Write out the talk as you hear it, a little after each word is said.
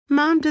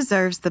Mom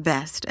deserves the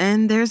best,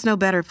 and there's no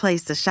better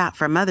place to shop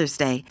for Mother's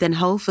Day than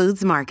Whole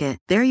Foods Market.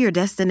 They're your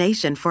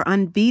destination for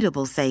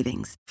unbeatable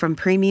savings, from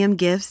premium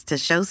gifts to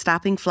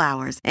show-stopping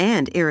flowers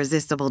and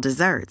irresistible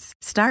desserts.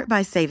 Start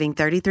by saving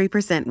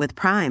 33% with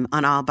Prime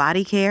on all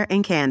body care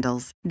and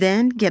candles.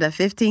 Then get a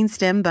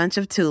 15-stem bunch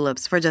of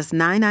tulips for just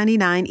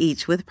 $9.99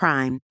 each with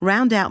Prime.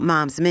 Round out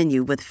Mom's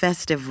menu with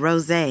festive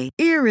rosé,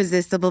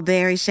 irresistible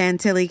berry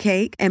chantilly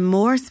cake, and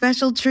more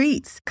special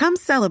treats. Come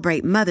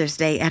celebrate Mother's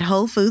Day at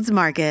Whole Foods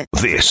Market.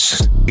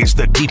 This is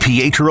the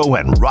DiPietro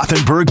and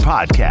Rothenberg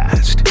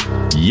podcast.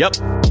 Yep.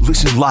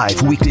 Listen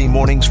live weekday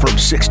mornings from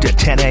 6 to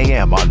 10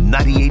 a.m. on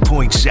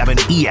 98.7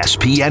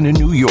 ESPN in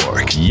New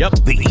York. Yep.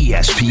 The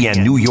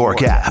ESPN New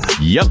York app.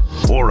 Yep.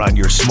 Or on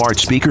your smart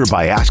speaker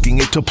by asking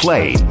it to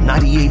play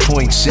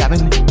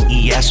 98.7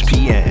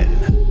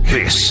 ESPN.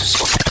 This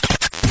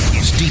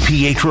is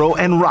DiPietro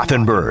and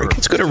Rothenberg.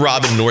 Let's go to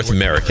Rob in North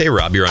America. Hey,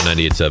 Rob, you're on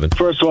 98.7.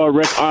 First of all,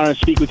 Rick, honor to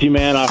speak with you,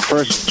 man. Our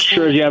first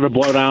jersey I ever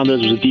bought down there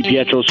was a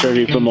DiPietro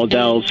jersey from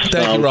Odell's.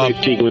 Thank you, Rob.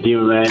 Great speaking with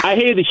you, man. I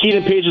hated the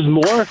Keenan Pages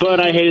more, but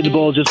I hated the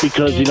Bulls just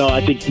because,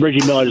 I think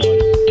Reggie Miller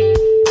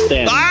just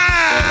stands.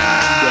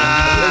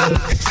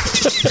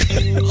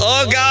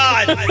 Oh,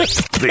 God.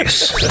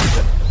 This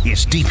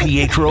is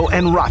DiPietro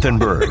and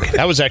Rothenberg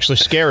That was actually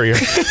scarier.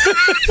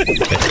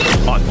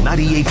 on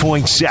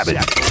 98.7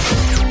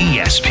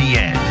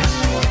 ESPN.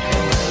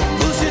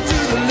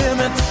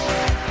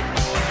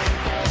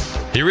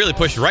 He really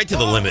pushed right to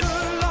the limit.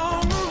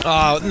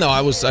 No,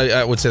 I would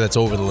say that's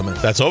over the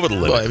limit. That's over the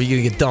limit. Well, if you're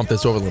going to get dumped,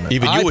 that's over the limit.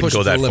 Even you wouldn't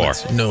go that far.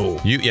 Limits. No.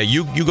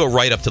 You go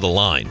right up to the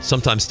line.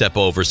 Sometimes step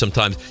over.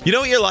 Sometimes. You know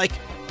what you're like?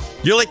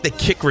 You're like the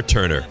kick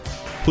returner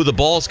who the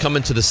ball's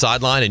coming to the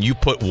sideline and you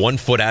put 1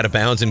 foot out of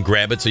bounds and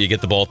grab it so you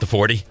get the ball at the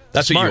 40.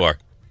 That's Smart. what you are.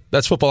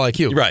 That's football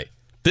IQ. Right.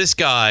 This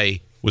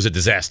guy was a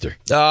disaster.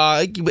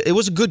 It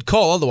was a good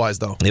call otherwise,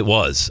 though. It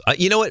was.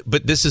 You know what?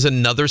 But this is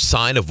another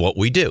sign of what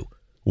we do.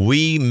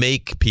 We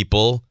make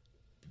people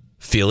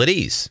feel at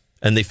ease.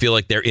 And they feel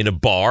like they're in a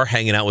bar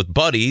hanging out with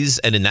buddies.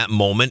 And in that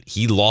moment,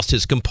 he lost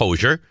his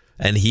composure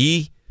and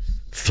he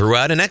threw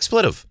out an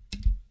expletive.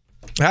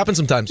 It happens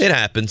sometimes. It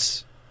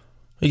happens.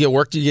 You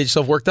get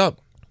yourself worked up.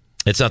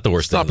 It's not the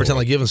worst thing. Stop pretending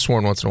like you haven't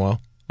sworn once in a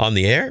while. On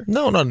the air?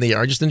 No, not in the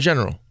air. Just in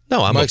general. No,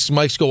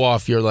 mics go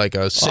off. You're like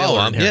a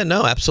sailor in here. Yeah,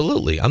 no,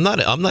 absolutely. I'm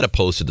not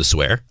opposed to the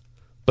swear,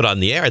 but on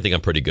the air, I think I'm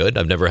pretty good.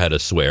 I've never had a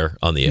swear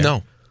on the air.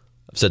 No,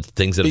 I've said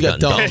things that have gotten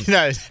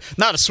dumb.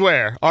 Not a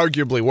swear.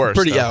 Arguably worse.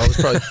 It was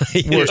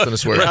probably worse than a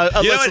swear.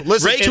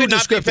 Ray could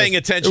not be paying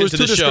attention to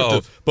the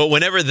show, but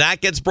whenever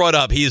that gets brought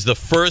up, he is the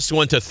first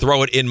one to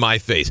throw it in my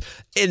face.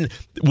 And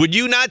would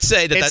you not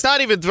say that? It's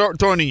not even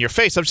thrown in your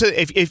face. I'm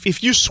saying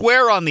if you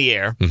swear on the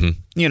air,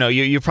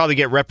 you probably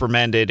get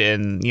reprimanded,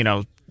 and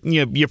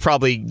you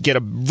probably get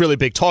a really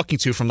big talking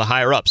to from the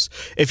higher ups.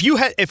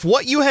 If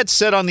what you had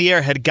said on the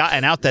air had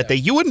gotten out that day,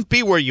 you wouldn't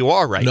be where you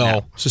are right now.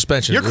 No,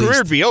 suspension. Your career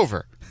would be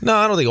over. No,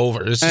 I don't think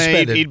over. It's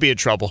suspended. He'd be in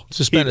trouble.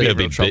 Suspended. It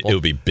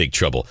would be big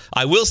trouble.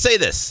 I will say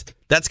this.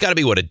 That's got to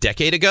be, a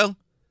decade ago?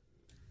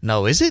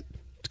 No, is it?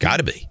 It's got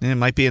to be. It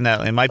might be in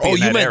that. It might be in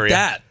that you meant area.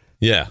 that?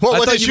 Yeah.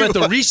 Well, I thought you meant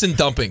the recent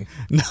dumping.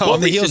 No, on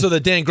the heels of the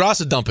Dan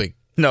Grossa dumping.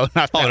 No, not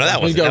that. Oh, no, that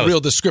was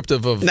real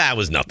descriptive of. That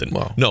was nothing.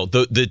 Well, no,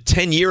 the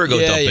 10-year ago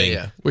dumping.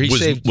 Yeah. Where he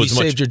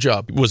saved your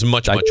job. Was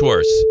much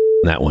worse.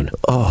 That one.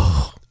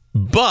 Oh.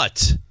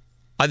 But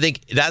I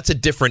think that's a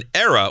different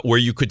era where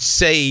you could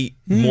say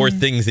more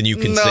things than you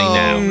can say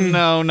now.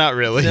 No, not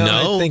really.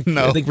 No?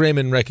 I think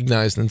Raymond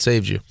recognized and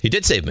saved you. He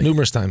did save me.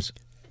 Numerous times.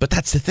 But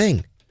that's the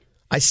thing.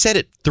 I said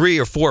it 3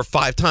 or 4 or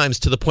 5 times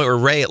to the point where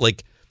Ray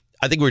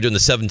I think we were doing the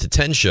 7 to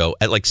 10 show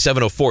at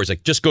 7:04. He's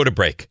like, just go to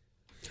break.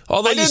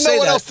 Although I didn't know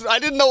what else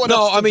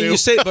to do. you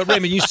say, but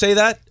Raymond, you say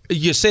that.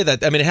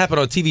 I mean, it happened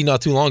on TV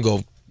not too long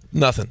ago.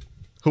 Nothing.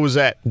 Who was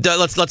that?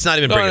 Let's not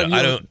even bring it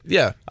up.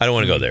 I don't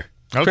want to go there.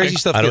 Okay. Crazy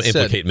stuff. I don't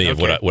implicate me of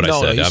what I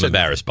said. I'm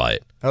embarrassed by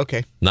it.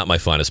 Okay. Not my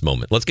finest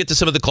moment. Let's get to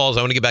some of the calls.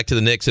 I want to get back to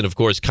the Knicks and, of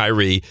course,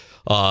 Kyrie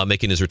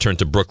making his return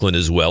to Brooklyn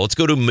as well. Let's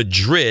go to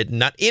Madrid.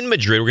 Not in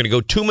Madrid. We're going to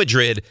go to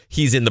Madrid.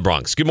 He's in the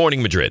Bronx. Good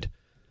morning, Madrid.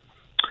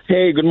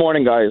 Hey, good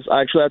morning, guys.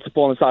 I actually had to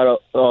pull on the side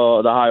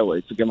of the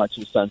highway to get my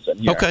 2 cents in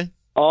here. Okay.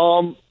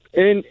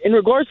 In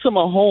regards to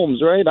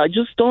Mahomes, right, I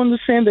just don't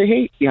understand the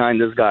hate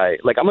behind this guy.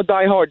 I'm a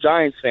diehard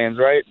Giants fan,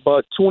 right?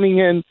 But tuning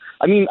in,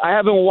 I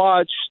haven't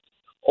watched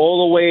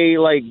all the way,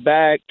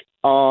 back,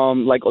 the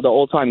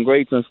all-time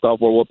greats and stuff,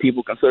 or what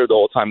people consider the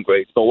all-time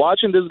greats. But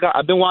watching this guy,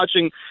 I've been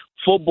watching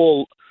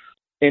football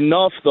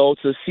enough, though,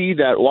 to see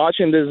that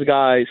watching this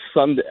guy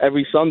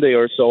every Sunday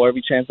or so,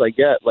 every chance I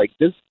get,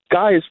 this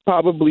guy is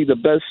probably the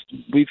best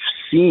we've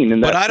seen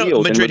in that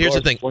field. Madrid, here's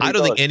the thing. I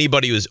don't think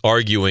anybody was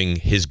arguing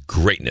his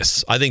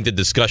greatness. I think the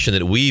discussion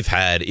that we've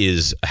had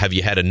is, have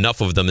you had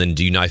enough of them, and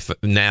do you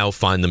now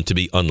find them to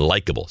be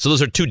unlikable? So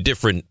those are 2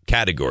 different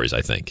categories,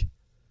 I think.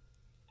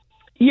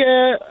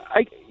 Yeah,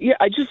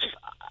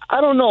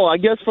 I don't know. I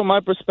guess from my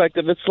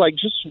perspective, it's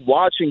just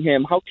watching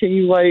him. How can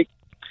you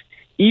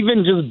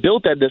even just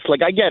built at this,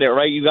 like I get it,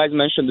 right? You guys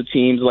mentioned the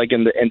teams like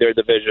in their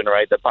division,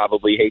 right? That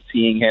probably hate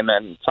seeing him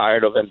and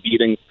tired of him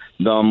beating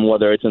them,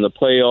 whether it's in the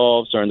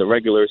playoffs or in the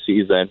regular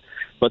season.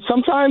 But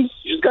sometimes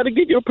you just got to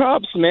give your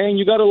props, man.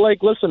 You got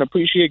to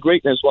appreciate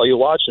greatness while you're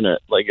watching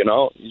it.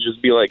 You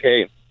just be like,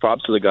 hey,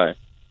 props to the guy.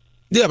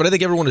 Yeah, but I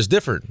think everyone is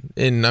different.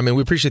 And,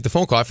 we appreciate the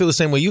phone call. I feel the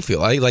same way you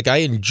feel. I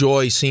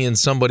enjoy seeing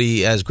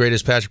somebody as great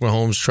as Patrick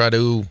Mahomes try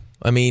to,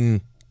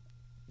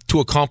 to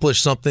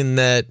accomplish something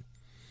that,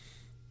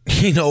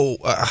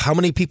 how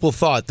many people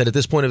thought that at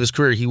this point of his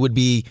career he would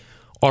be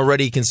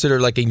already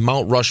considered like a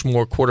Mount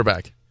Rushmore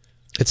quarterback?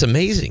 It's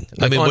amazing.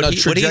 What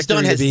he's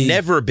done has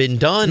never been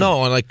done.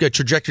 No, on a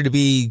trajectory to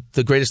be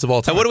the greatest of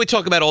all time. And what do we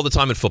talk about all the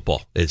time in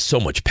football? It's so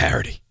much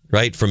parity.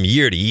 Right, from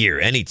year to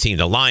year, any team,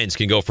 the Lions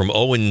can go from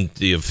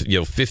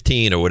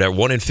 0-15 or whatever,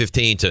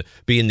 1-15 to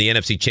be in the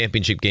NFC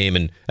Championship game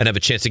and have a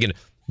chance again.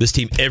 This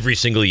team every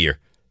single year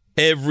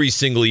they're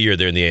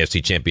in the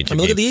AFC Championship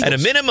look game at the Eagles. at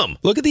a minimum.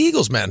 Look at the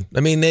Eagles, man.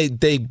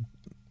 They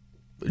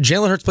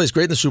Jalen Hurts plays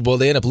great in the Super Bowl.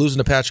 They end up losing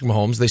to Patrick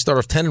Mahomes. They start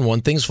off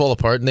 10-1. Things fall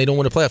apart, and they don't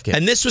win a playoff game.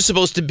 And this was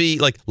supposed to be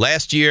like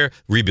last year,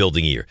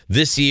 rebuilding year.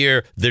 This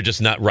year, they're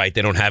just not right.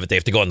 They don't have it. They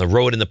have to go on the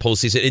road in the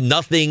postseason.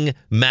 Nothing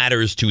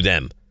matters to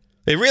them.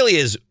 It really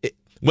is,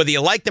 whether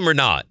you like them or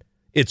not,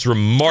 it's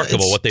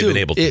remarkable what they've been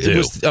able to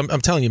do. I'm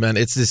telling you, man,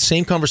 it's the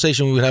same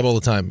conversation we would have all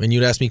the time. And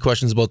you'd ask me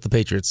questions about the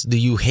Patriots. Do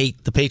you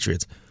hate the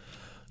Patriots?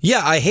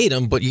 Yeah, I hate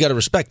them, but you got to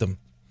respect them.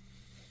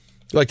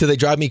 Do they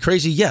drive me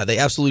crazy? Yeah, they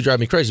absolutely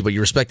drive me crazy, but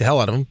you respect the hell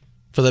out of them.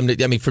 For them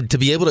to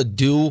be able to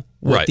do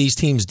what these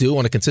teams do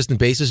on a consistent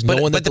basis,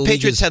 knowing that the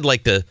Patriots had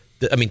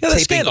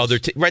taping other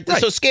teams, right?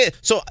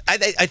 So I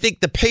think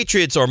the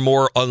Patriots are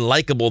more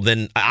unlikable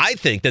than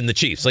the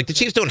Chiefs. Like the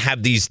Chiefs don't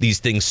have these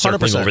things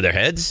circling 100%. Over their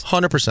heads.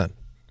 100%.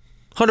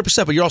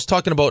 But you're also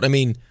talking about,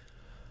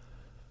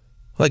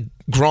 like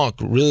Gronk,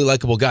 really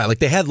likable guy. Like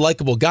they had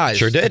likable guys.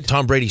 Sure did. Like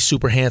Tom Brady,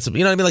 super handsome.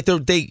 You know what I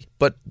mean?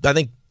 But I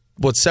think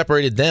what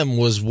separated them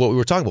was what we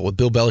were talking about. With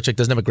Bill Belichick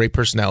doesn't have a great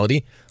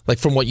personality. Like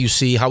from what you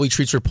see, how he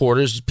treats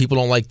reporters, people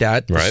don't like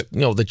that. Right.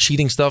 The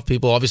cheating stuff,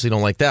 people obviously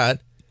don't like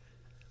that.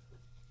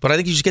 But I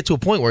think you just get to a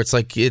point where it's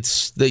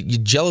the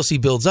jealousy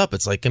builds up.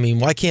 It's like,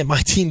 why can't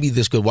my team be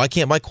this good? Why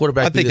can't my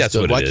quarterback be this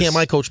good? Why can't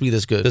my coach be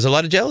this good? There's a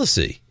lot of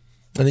jealousy.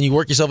 And then you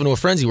work yourself into a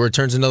frenzy where it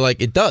turns into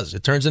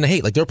it turns into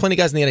hate. Like there are plenty of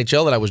guys in the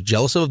NHL that I was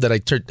jealous of that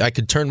it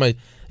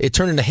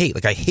turned into hate.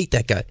 Like I hate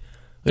that guy.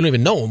 I don't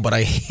even know him, but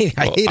I hate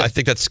him. I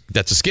think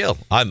that's a skill.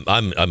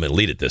 I'm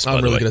elite at this.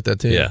 I'm really good at that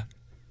too. Yeah,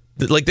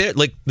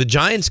 the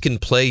Giants can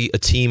play a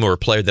team or a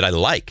player that I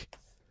like,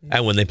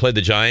 and when they play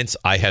the Giants,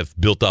 I have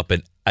built up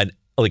an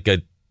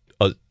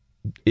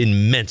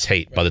immense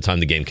hate by the time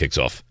the game kicks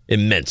off.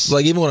 Immense.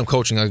 Like even when I'm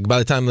coaching, by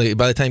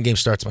the time game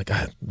starts, I'm like,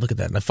 God, look at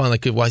that, and I find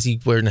why is he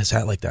wearing his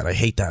hat like that? I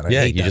hate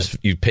that.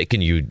 You pick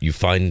and you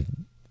find.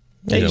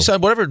 You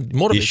decide whatever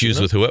motivates issues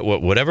you, with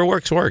whatever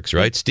works,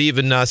 right? Steve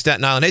in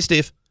Staten Island. Hey,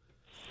 Steve.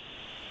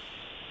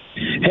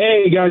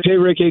 Hey, guys. Hey,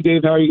 Rick. Hey,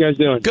 Dave. How are you guys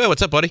doing? Good.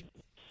 What's up, buddy?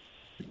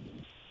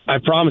 I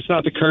promise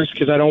not to curse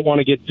because I don't want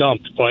to get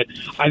dumped. But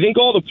I think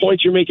all the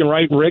points you're making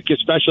right, Rick,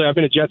 especially I've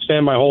been a Jets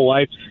fan my whole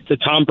life. The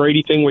Tom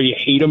Brady thing where you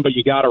hate him, but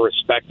you got to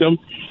respect him.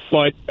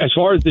 But as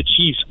far as the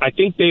Chiefs, I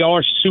think they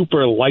are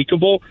super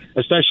likable,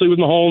 especially with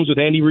Mahomes, with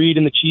Andy Reid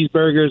and the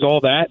cheeseburgers, all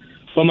that.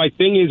 But my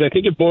thing is, I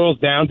think it boils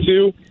down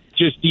to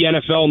just the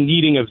NFL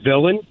needing a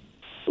villain.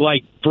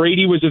 Like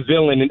Brady was a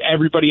villain and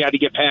everybody had to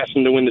get past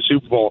him to win the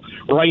Super Bowl.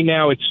 Right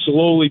now it's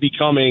slowly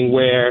becoming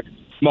where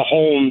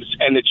Mahomes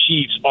and the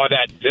Chiefs are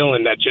that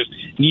villain that just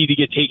need to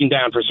get taken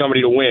down for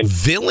somebody to win.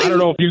 Villain? I don't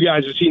know if you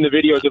guys have seen the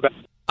videos about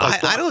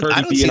I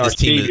don't see this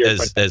team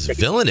as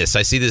villainous.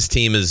 I see this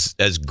team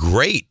as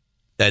great.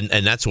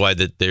 And that's why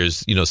that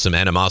there's some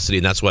animosity,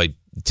 and that's why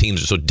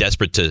teams are so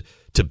desperate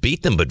to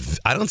beat them, but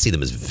I don't see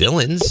them as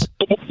villains.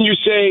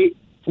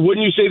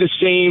 Wouldn't you say the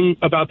same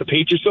about the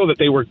Patriots, though, that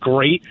they were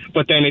great,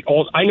 but then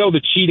I know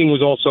the cheating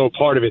was also a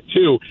part of it,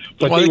 too,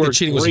 but they were the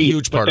cheating great, was a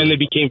huge part but then they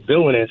became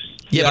villainous.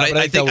 Yeah, but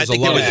I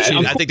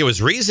think there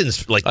was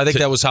reasons. I think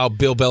that was how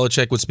Bill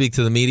Belichick would speak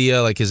to the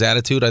media, like his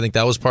attitude. I think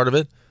that was part of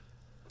it.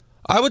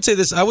 I would say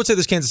this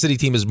Kansas City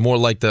team is more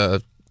like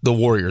the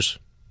Warriors.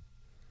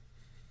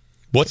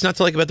 What's not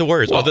to like about the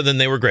Warriors, other than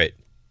they were great?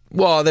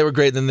 Well, they were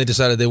great. Then they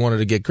decided they wanted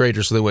to get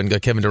greater, so they went and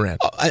got Kevin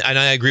Durant. And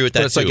I agree with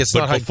that too.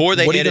 But before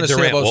they added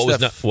Durant,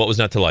 what was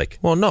not to like?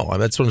 Well, no,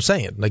 that's what I'm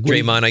saying. Like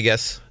Draymond, I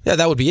guess. Yeah,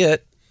 that would be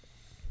it.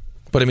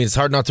 But it's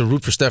hard not to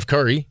root for Steph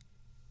Curry.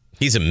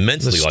 He's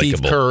immensely likable.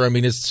 Steve Kerr.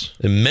 It's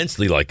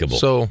immensely likable.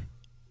 So,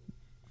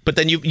 but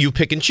then you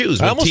pick and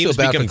choose. When teams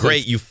become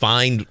great, you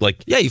find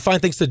you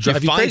find things to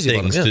drive you crazy.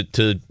 You find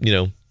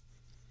things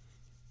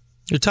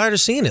You're tired of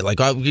seeing it. Like,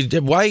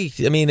 why?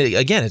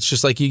 Again, it's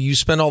just like you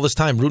spend all this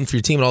time rooting for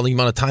your team and all the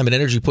amount of time and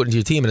energy you put into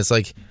your team, and it's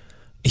like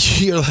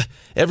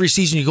every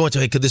season you go into,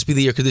 hey, could this be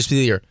the year? Could this be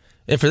the year?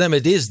 And for them,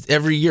 it is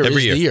every year. The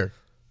year.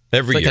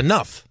 Every year.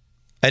 Enough.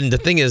 And the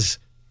thing is,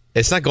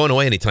 it's not going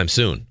away anytime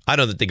soon. I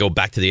know that they go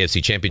back to the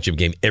AFC Championship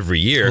game every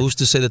year. Who's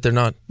to say that they're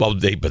not? Well,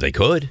 but they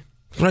could.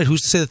 Right,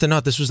 who's to say that they're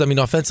not?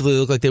 Offensively, they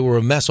looked like they were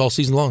a mess all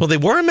season long. Well, they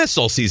were a mess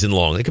all season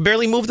long. They could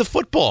barely move the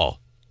football.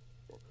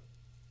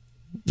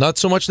 Not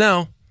so much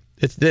now.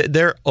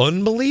 They're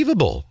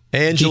unbelievable.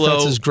 Angelo.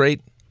 Defense is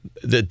great.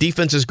 The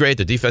defense is great.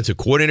 The defensive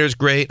coordinator is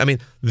great. I mean,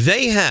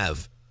 they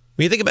have,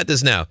 when you think about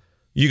this now,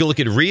 you can look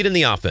at Reed in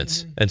the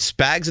offense and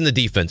Spags in the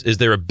defense. Is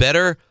there a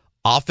better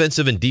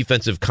offensive and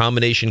defensive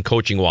combination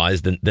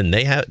coaching-wise than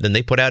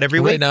they put out every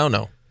week? Right now,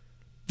 no.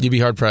 You'd be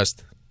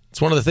hard-pressed.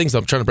 It's one of the things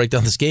I'm trying to break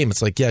down this game.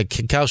 It's like, yeah,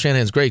 Kyle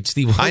Shanahan's great.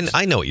 Steve Wilkes.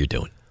 I know what you're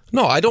doing.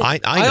 No, I don't.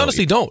 I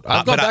honestly don't.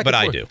 I've gone back and forth.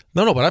 I do.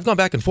 No, but I've gone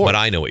back and forth. But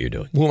I know what you're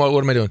doing.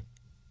 What am I doing?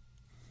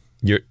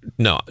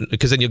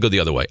 Because then you'll go the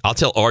other way. I'll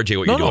tell RJ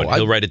what you're doing.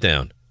 He'll write it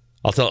down.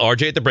 I'll tell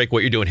RJ at the break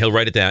what you're doing. He'll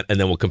write it down, and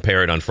then we'll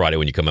compare it on Friday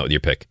when you come out with your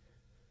pick.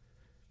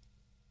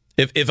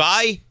 If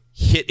I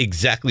hit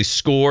exactly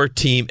score,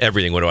 team,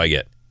 everything, what do I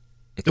get?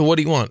 What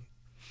do you want?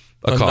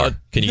 A car.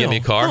 Can you get me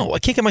a car? No, I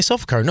can't get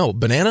myself a car. No,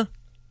 banana?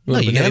 No,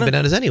 you get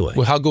bananas anyway.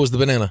 Well, how goes the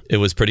banana? It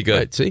was pretty good.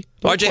 Right, see?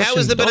 RJ, how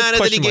was the banana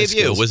that he gave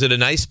you? Was it a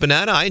nice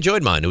banana? I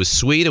enjoyed mine. It was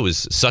sweet. It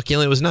was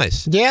succulent. It was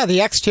nice. Yeah,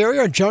 the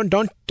exterior.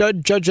 Don't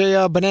judge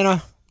a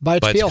banana by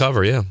its peel. By its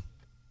cover, yeah. It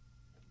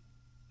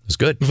was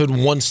good. I've had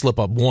one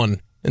slip-up, one.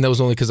 And that was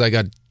only because I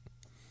got...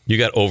 You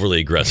got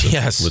overly aggressive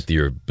with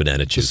your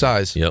banana choosing.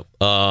 The size. Yep.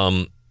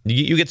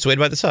 You get swayed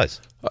by the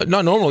size.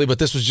 Not normally, but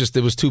this was just,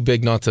 it was too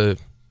big not to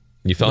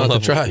You fell in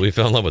love with it. We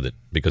fell in love with it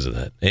because of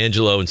that.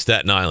 Angelo in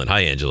Staten Island.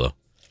 Hi, Angelo.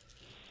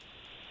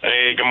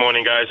 Hey, good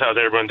morning, guys. How's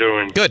everyone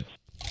doing? Good.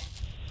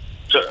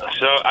 So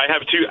I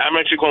have two. I'm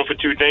actually calling for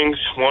two things.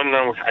 One,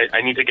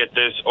 I need to get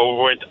this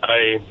over with.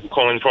 I'm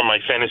calling for my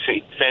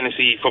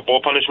fantasy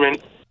football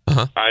punishment.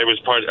 Uh-huh. I was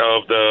part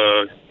of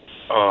the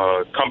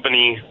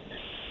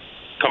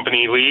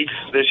company league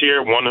this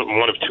year, one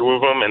of two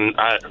of them, and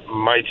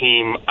my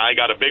team, I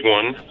got a big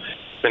one,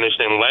 finished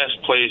in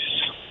last place,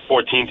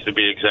 14th to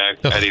be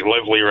exact, at a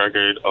lovely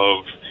record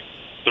of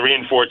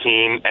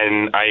 3-14,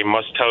 and I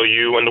must tell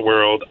you and the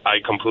world, I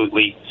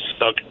completely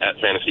stuck at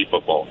fantasy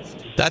football.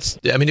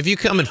 If you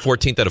come in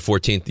 14th out of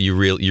 14th, you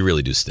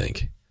really do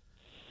stink.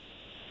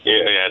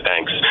 Yeah,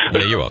 thanks.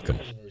 Yeah, you're welcome.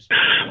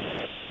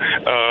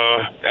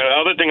 The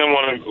other thing I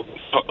wanted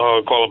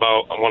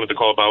to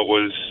call about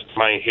was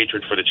my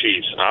hatred for the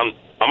Chiefs. I'm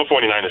a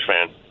 49ers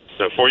fan.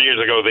 So 4 years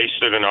ago, they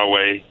stood in our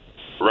way.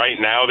 Right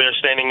now, they're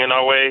standing in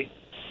our way.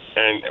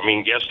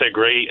 And, yes, they're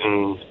great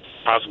and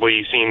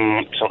possibly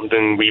seen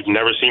something we've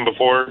never seen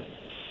before.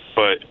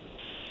 But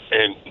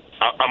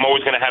I'm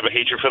always going to have a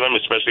hatred for them,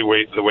 especially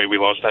the way we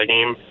lost that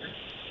game.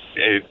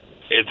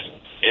 It's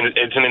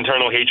an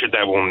internal hatred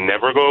that will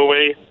never go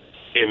away.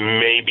 It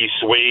may be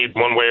swayed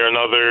one way or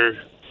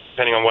another,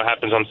 depending on what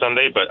happens on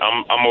Sunday, but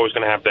I'm always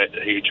going to have that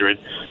hatred,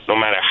 no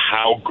matter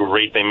how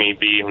great they may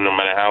be, no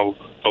matter how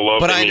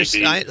beloved they may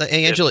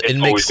be. Angela, it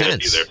makes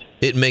sense.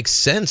 It makes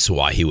sense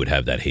why he would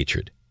have that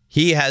hatred.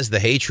 He has the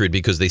hatred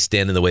because they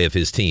stand in the way of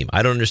his team.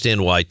 I don't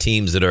understand why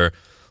teams that are,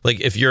 like,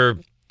 if you're,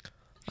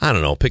 I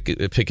don't know, pick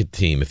a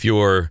team. If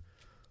you're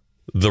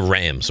the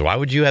Rams, why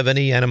would you have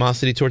any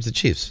animosity towards the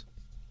Chiefs?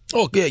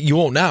 Oh, yeah, you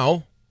won't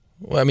now.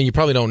 Well, you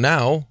probably don't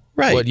now.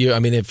 Right. But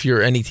if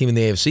you're any team in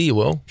the AFC, you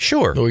will.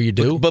 Sure. Or you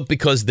do. But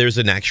because there's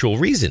an actual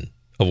reason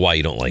of why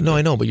you don't like them.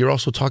 I know, but you're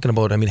also talking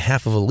about,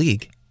 half of a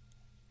league.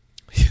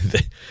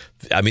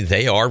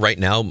 They are right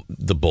now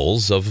the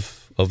Bulls of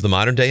the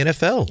modern day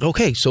NFL.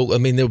 Okay, so,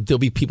 there'll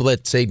be people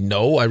that say,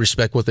 no, I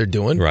respect what they're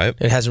doing. Right.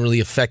 It hasn't really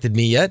affected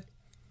me yet.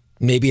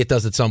 Maybe it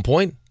does at some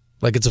point.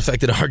 Like it's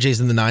affected RJ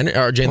and the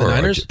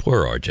Niners.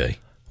 Poor RJ.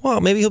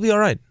 Well, maybe he'll be all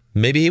right.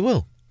 Maybe he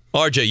will.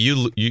 RJ,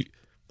 you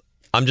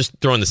I'm just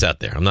throwing this out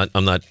there. I'm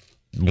not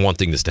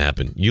wanting this to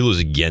happen. You lose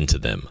again to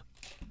them.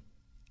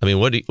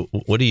 What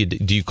do you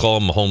do? You call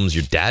Mahomes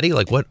your daddy?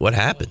 Like what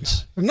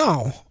happens?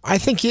 No, I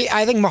think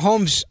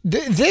Mahomes.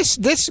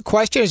 This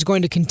question is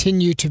going to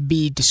continue to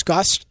be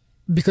discussed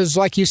because,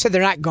 like you said,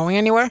 they're not going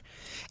anywhere.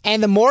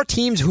 And the more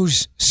teams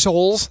whose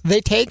souls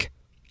they take,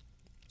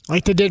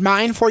 like they did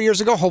mine 4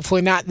 years ago,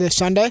 hopefully not this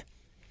Sunday,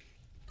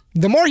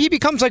 the more he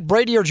becomes like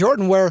Brady or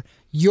Jordan, where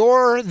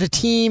you're the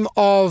team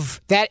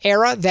of that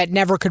era that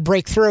never could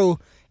break through,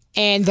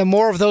 and the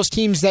more of those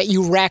teams that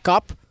you rack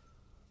up,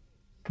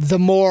 the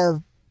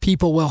more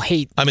people will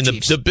hate the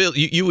Chiefs. The Bill.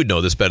 You would know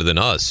this better than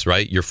us,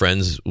 right? Your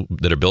friends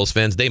that are Bills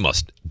fans, they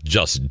must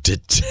just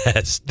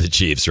detest the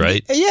Chiefs,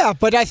 right? Yeah,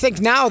 but I think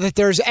now that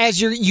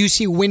as you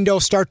see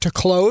windows start to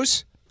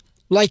close,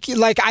 like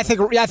I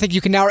think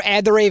you can now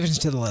add the Ravens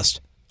to the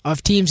list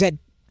of teams that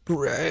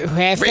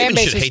have fan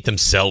bases. Should hate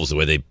themselves the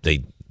way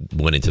they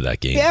went into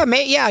that game.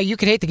 Yeah, you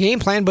could hate the game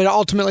plan, but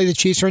ultimately the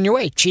Chiefs are in your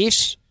way.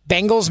 Chiefs,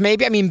 Bengals,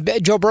 maybe.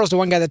 Joe Burrow's the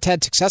one guy that's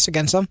had success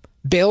against them.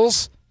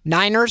 Bills,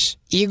 Niners,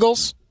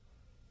 Eagles.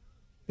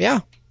 Yeah.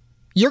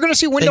 You're going to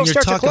see windows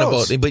start to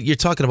close. But you're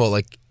talking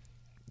about,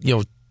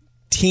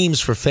 teams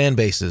for fan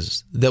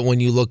bases that when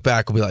you look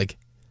back will be like,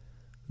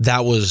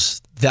 that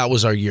was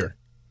our year.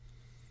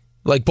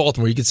 Like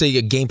Baltimore, you could say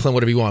a game plan,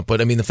 whatever you want, but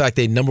the fact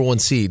they number one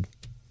seed,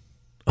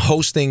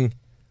 hosting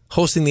the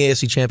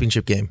AFC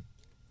Championship game.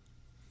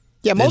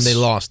 Yeah, and they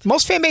lost.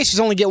 Most fan bases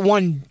only get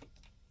one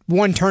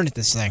one turn at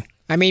this thing.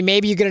 I mean,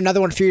 maybe you get another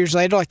one a few years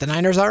later, like the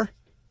Niners are.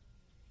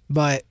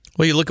 But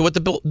well, you look at what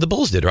the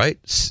Bulls did, right?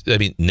 I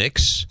mean,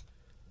 Knicks,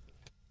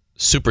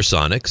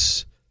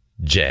 Supersonics,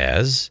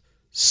 Jazz,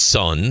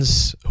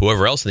 Suns,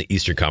 whoever else in the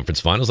Eastern Conference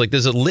Finals. Like,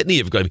 there's a litany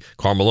of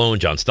Karl Malone,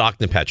 John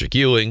Stockton, Patrick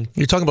Ewing.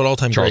 You're talking about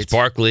all-time Charles greats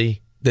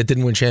Barkley. that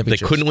didn't win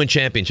championships. They couldn't win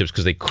championships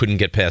because they couldn't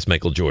get past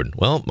Michael Jordan.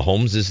 Well,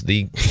 Mahomes is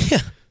the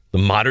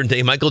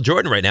modern-day Michael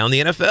Jordan right now in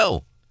the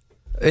NFL.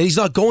 He's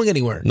not going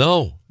anywhere.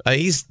 No.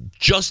 He's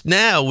just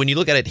now, when you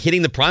look at it,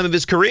 hitting the prime of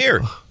his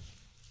career.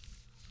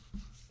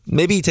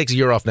 Maybe he takes a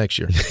year off next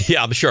year.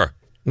 Yeah, I'm sure.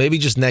 Maybe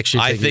just next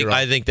year. I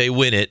think they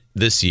win it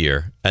this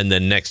year, and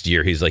then next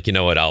year he's like, you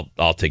know what? I'll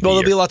take. Well,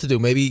 there'll be a lot to do.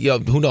 Maybe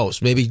who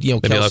knows? Maybe maybe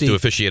Kelsey, I'll have to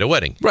officiate a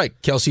wedding. Right?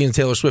 Kelsey and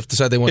Taylor Swift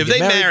decide they want to get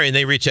married. If they marry and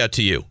they reach out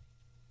to you,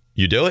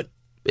 you do it.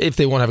 If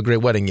they want to have a great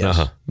wedding,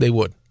 yes, they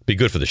would. Be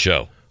good for the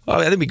show. Oh, I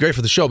think it'd be great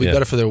for the show. Be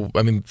better for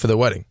their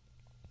wedding.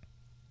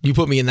 You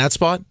put me in that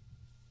spot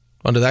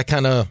under that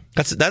kind of.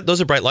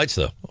 Those are bright lights,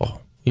 though. Oh,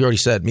 you already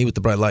said me with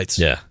the bright lights.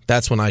 Yeah,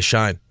 that's when I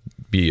shine.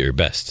 Be your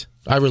best.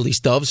 I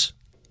released doves.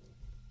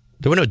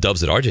 There were no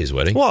doves at RJ's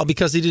wedding. Well,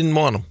 because he didn't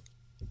want them.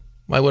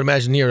 I would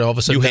imagine here all of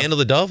a sudden. You handle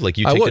the dove? Like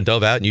you take the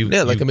dove out and you.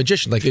 Yeah, like a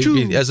magician. Like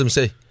as them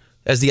say,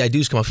 as the I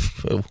do's come up.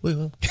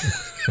 Was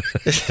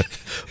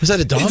that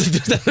a dove?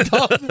 Is that a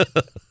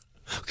dove?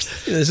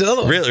 There's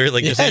another one. Really?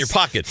 Like just in your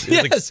pockets?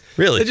 Yes. Like,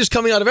 really? They're just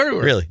coming out of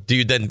everywhere. Really? Do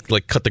you then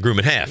like cut the groom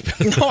in half?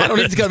 No, I don't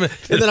need to cut him.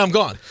 And then I'm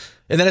gone.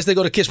 And then as they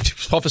go to kiss,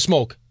 puff of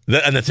smoke.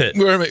 And that's it.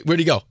 Where'd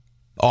he go?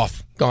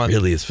 Off. Gone.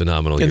 Really is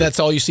phenomenal. And that's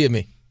all you see of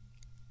me.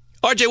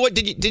 RJ, what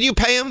did you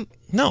pay him?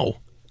 No.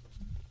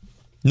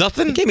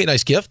 Nothing? He gave me a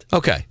nice gift.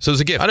 Okay. So it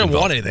was a gift. I didn't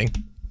involved. want anything.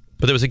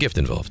 But there was a gift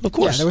involved. Of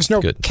course. Yeah, there was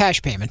no Good.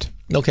 cash payment.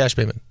 No cash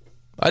payment.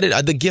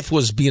 The gift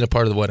was being a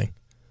part of the wedding.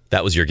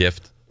 That was your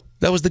gift?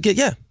 That was the gift,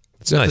 yeah.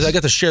 It's nice. Because I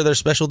got to share their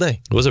special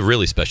day. It was a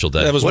really special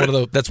day. That was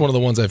that's one of the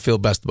ones I feel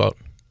best about.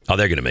 Oh,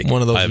 they're going to make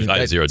one of those. I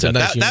have zero doubt.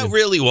 Nice that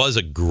really was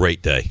a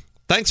great day.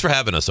 Thanks for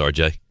having us,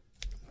 RJ.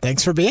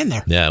 Thanks for being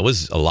there. Yeah, it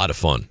was a lot of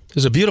fun. It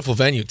was a beautiful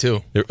venue,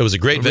 too. It was a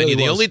great venue. Really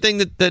the was. only thing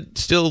that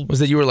still... was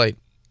that you were late.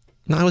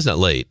 No, I was not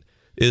late.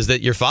 Is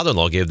that your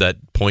father-in-law gave that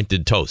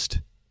pointed toast.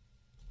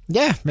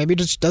 Yeah, maybe he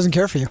just doesn't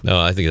care for you. No,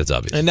 I think that's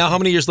obvious. And now how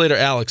many years later,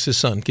 Alex, his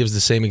son, gives the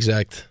same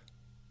exact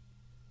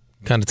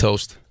kind of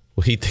toast?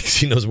 Well, he thinks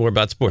he knows more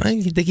about sports. I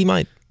think he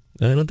might.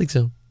 I don't think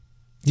so.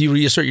 Do you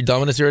reassert your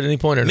dominance here at any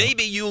point? Or no?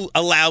 Maybe you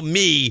allow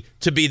me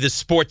to be the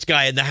sports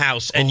guy in the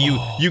house and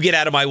you get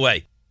out of my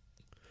way.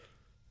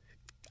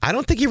 I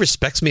don't think he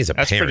respects me as a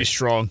That's parent. pretty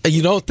strong.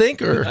 You don't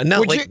think? Or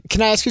no,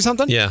 Can I ask you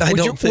something? Yeah. I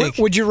don't think.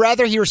 Would you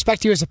rather he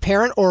respect you as a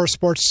parent or a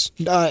sports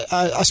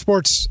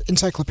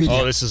encyclopedia?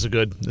 Oh, this is a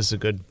good.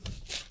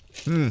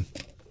 What's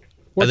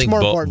I think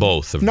more important?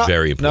 both are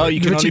very important. No,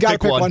 you can But only you gotta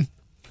pick one. one.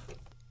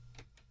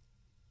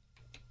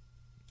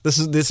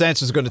 This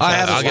answer is going to tell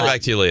us. I'll get back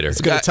to you later.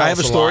 I have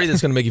a story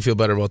that's going to make you feel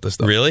better about this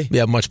stuff. Really?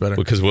 Yeah, much better.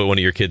 Because one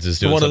of your kids is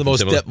doing one of the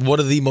something most similar. one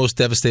of the most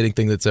devastating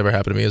things that's ever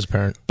happened to me as a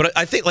parent. But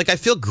I think I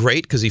feel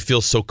great because he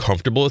feels so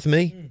comfortable with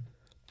me.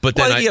 But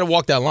Well, then I think you got to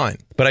walk that line.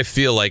 But I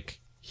feel like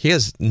he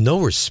has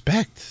no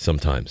respect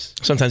sometimes.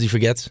 Sometimes he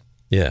forgets,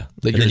 Yeah.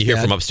 Like And then your you hear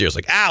dad? from upstairs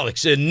like,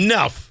 Alex,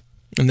 enough.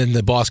 and then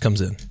the boss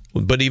comes in,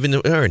 But even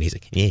Aaron, he's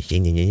like,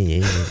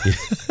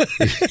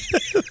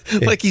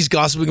 like he's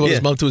gossiping about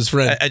his mom to his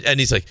friend. and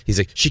he's like,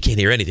 she can't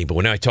hear anything. But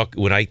when I talk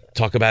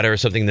about her or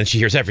something, then she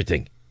hears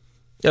everything.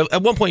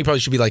 At one point, you probably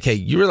should be like, "Hey,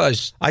 you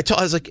realize?" I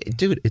was like,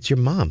 dude, it's your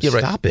mom. Yeah,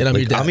 right. Stop it. And I'm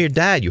Like, your dad. I'm your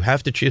dad. You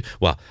have to treat.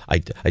 Well, I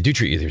do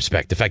treat you with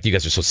respect. The fact you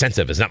guys are so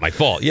sensitive is not my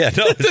fault. Yeah,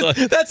 no, it's like,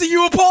 That's a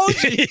you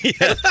apology.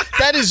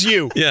 That is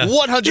you. Yeah.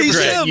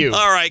 100% you.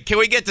 All right, can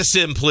we get to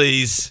Sim,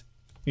 please?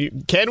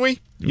 Can we?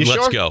 You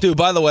Let's sure? go. Dude,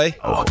 by the way,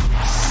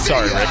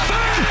 Sorry, Rick.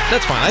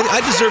 that's fine.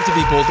 I deserve to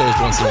be bulldozed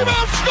once in a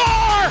while.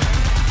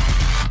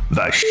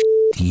 The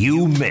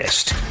you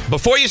missed.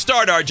 Before you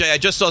start, RJ, I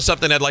just saw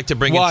something I'd like to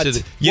bring What? into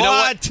the. You know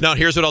What? what? No,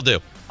 here's what I'll do.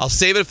 I'll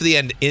save it for the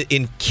end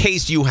in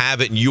case you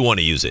have it and you want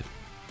to use it.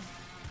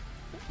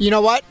 You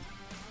know what?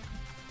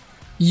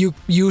 You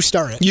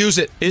start it. Use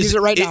it. Use it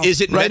right now.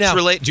 Is it Right Mets now.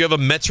 related? Do you have a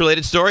Mets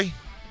related story?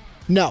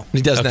 No.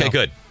 He does now. Okay,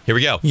 good. Here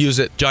we go. Use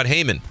it. John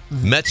Heyman.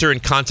 Mets are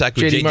in contact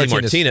with JD JD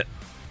Martinez. Martinez.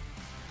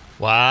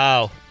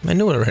 Wow. I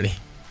knew it already.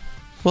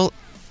 Well,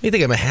 You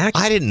think I'm a hack?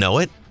 I didn't know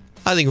it.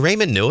 I think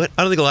Raymond knew it.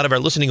 I don't think a lot of our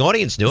listening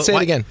audience knew it. Say it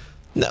Why- again.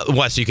 No,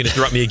 why? So you can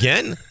interrupt me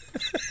again?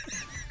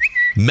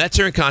 Mets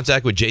are in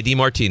contact with JD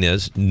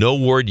Martinez. No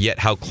word yet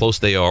how close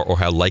they are or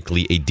how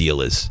likely a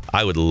deal is.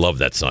 I would love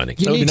that signing.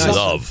 You would be need nice.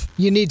 something. Love.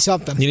 You need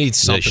something. You need They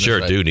something. sure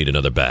that's right. do need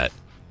another bat.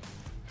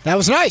 That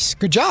was nice.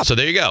 Good job. So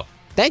there you go.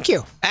 Thank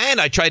you. And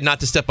I tried not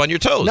to step on your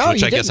toes, No,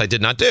 which you I guess didn't. I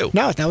did not do.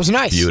 No, that was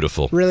nice.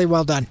 Beautiful. Really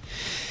well done.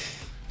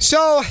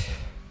 So,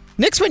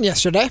 Knicks win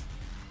yesterday,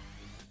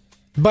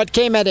 but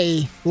came at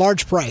a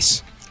large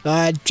price.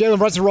 Jalen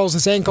Brunson rolls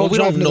his ankle. Well, we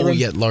driving don't to the know rim.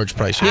 yet. Large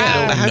price. Yet.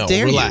 Yeah, We don't how know.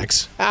 dare you.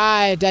 Relax.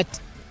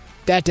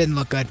 That didn't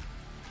look good.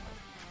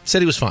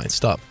 Said he was fine.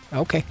 Stop.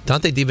 Okay.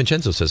 Dante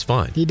DiVincenzo says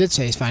fine. He did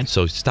say he's fine.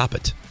 So stop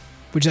it.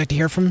 Would you like to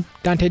hear from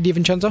Dante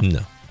DiVincenzo? No.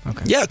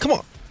 Okay. Yeah, come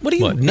on. What are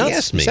you nuts? He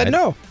asked me. He said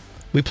no.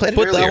 We played it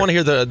earlier. I want to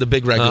hear the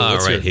big record. All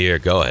Let's right, hear it. here.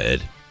 Go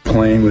ahead.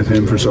 Playing with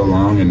him for so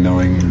long and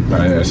knowing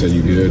I said,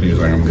 you good? He was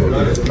like, I'm good.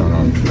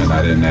 And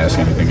I didn't ask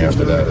anything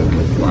after that.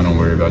 I don't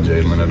worry about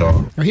Jalen at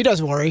all. No, he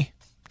doesn't worry.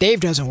 Dave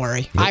doesn't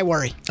worry. Nope. I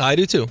worry. I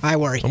do too. I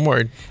worry. I'm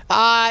worried.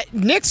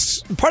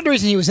 Knicks, part of the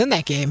reason he was in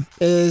that game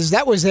is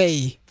that was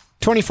a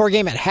 24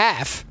 game at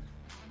half.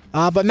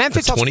 But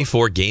Memphis...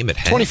 24 game at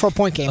half?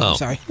 24-point game, I'm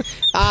sorry.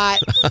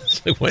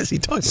 What is he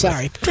talking about?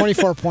 Sorry,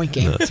 24-point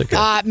game. No, that's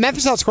okay.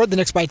 Memphis outscored the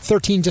Knicks by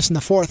 13 just in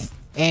the fourth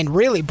and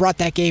really brought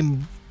that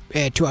game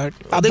to a...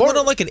 They went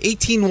on like an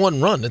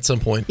 18-1 run at some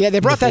point. Yeah, they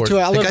brought that to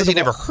a little guys bit you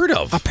never heard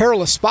of. A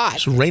perilous spot.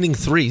 It's raining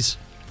threes.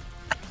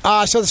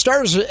 So the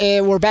starters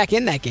were back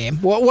in that game.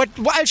 What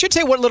I should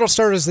say what little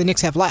starters the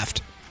Knicks have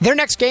left. Their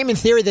next game, in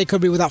theory, they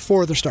could be without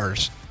 4 of their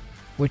starters,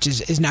 which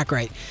is not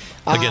great.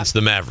 Against the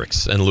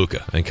Mavericks and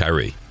Luka and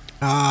Kyrie.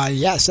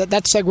 Yes,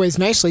 that segues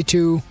nicely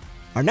to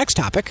our next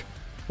topic,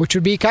 which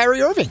would be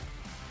Kyrie Irving.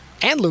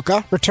 And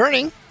Luka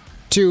returning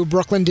to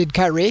Brooklyn did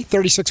Kyrie.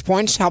 36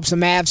 points, helps the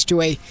Mavs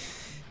to a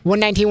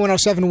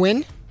 119-107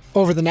 win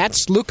over the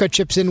Nets. Luka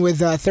chips in with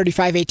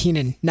 35, 18,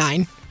 and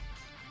 9.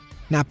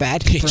 Not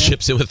bad. He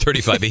chips in with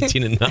 35,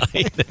 18, and 9.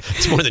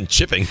 It's more than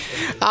chipping.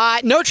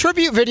 No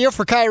tribute video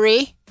for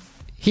Kyrie.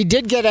 He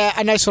did get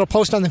a nice little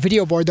post on the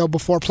video board, though,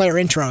 before player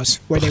intros,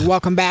 where they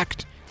welcomed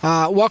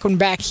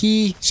back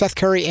he, Seth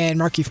Curry, and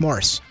Markieff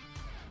Morris,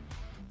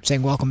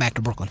 saying welcome back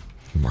to Brooklyn.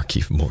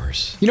 Markieff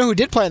Morris. You know who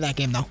did play in that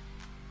game, though?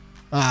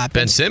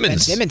 Ben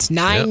Simmons. Ben Simmons,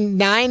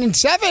 9 and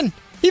 7.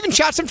 Even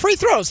shot some free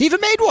throws. He even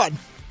made one.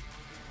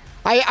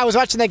 I was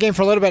watching that game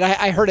for a little bit.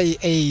 I heard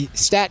a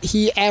stat.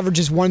 He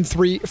averages 1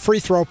 free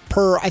throw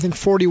per, I think,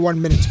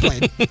 41 minutes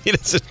played.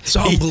 It's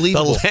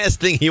unbelievable. The last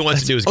thing he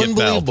wants to do is get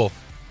fouled.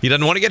 He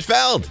doesn't want to get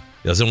fouled.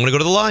 He doesn't want to go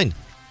to the line.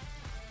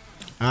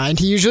 And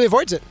he usually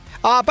avoids it.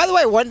 By the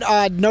way, one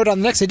note on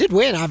the Knicks, they did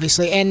win,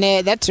 obviously, and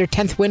that's their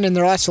 10th win in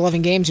their last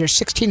 11 games. They're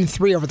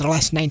 16-3 over the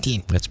last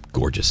 19. That's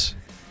gorgeous.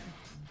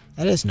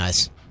 That is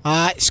nice.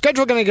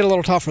 Schedule going to get a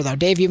little tougher, though.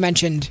 Dave, you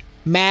mentioned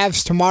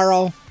Mavs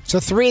tomorrow. So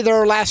 3 of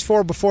their last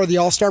 4 before the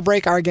All-Star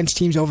break are against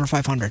teams over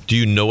 500. Do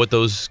you know what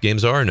those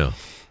games are or no?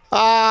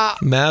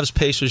 Mavs,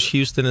 Pacers,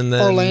 Houston, and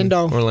then...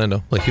 Orlando.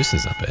 Well,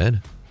 Houston's not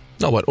bad.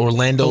 No, what?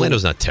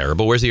 Orlando's not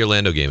terrible. Where's the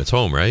Orlando game? It's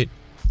home, right?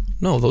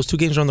 No, those 2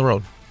 games are on the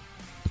road.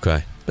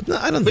 Okay. But no,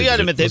 I don't We think got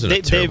to admit, those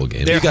are terrible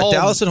games. They're You got home,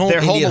 Dallas at home, They're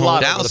Indy home at a home.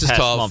 lot Dallas over the is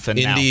past tough. month and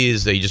Indy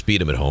they just beat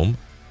them at home.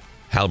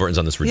 Halliburton's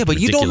on this ridiculous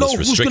but you don't know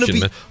who's gonna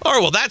restriction. be-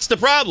 Oh, well, that's the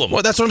problem.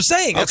 Well, that's what I'm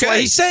saying. That's why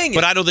he's saying it.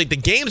 But I don't think the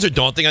games are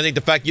daunting. I think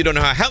the fact you don't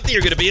know how healthy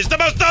you're going to be is the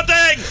most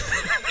daunting.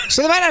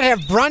 So they might not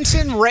have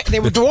Brunson. They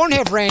won't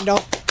have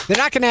Randall. They're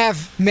not going to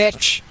have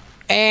Mitch.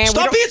 And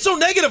Stop being so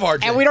negative,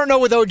 RJ. And we don't know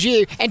with OG.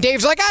 And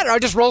Dave's like, I don't know,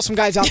 just roll some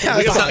guys out.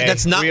 Yeah,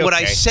 that's not what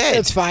I said.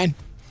 It's fine.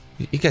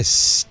 You guys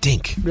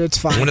stink. It's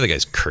fine. One of the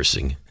guys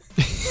cursing.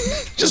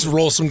 Just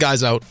roll some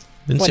guys out.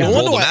 Didn't Well, say no roll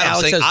wonder them why out. I'm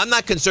Alex saying has- I'm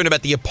not concerned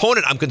about the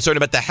opponent. I'm concerned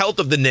about the health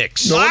of the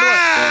Knicks. No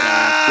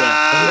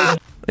wonder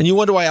And you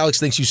wonder why Alex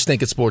thinks you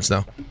stink at sports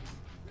now.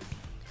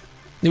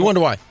 You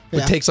wonder why.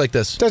 With Yeah. takes like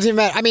this. Doesn't even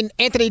matter. I mean,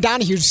 Anthony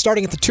Donahue's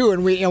starting at the 2,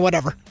 and we,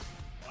 whatever.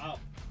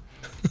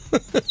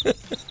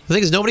 The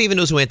thing is, nobody even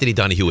knows who Anthony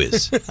Donahue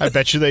is. I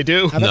bet you they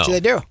do. I bet you they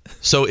do.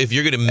 So if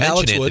you're going to mention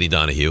Alex Anthony would.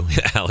 Donahue,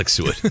 Alex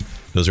would.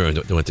 Those are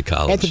who went to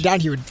college. Anthony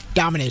Donahue would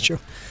dominate you.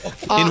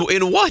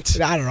 In what?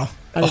 I don't know.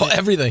 Oh,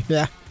 everything.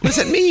 Yeah. What does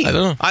that mean? I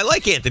don't know. I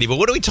like Anthony, but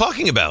what are we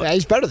talking about? Yeah,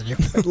 he's better than you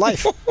at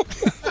life.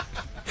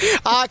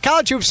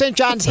 College hoops, St.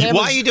 John's Hammers.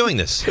 Why are you doing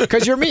this?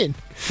 Because you're mean.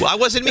 Well, I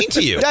wasn't mean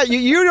to you. Yeah,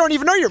 you don't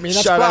even know you're mean.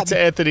 That's Shout the out to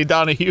problem. Anthony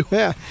Donahue.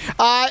 Yeah.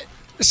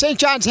 St.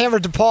 John's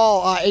hammered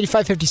DePaul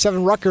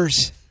 85-57.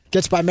 Rutgers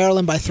gets by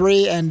Maryland by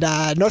 3. And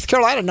North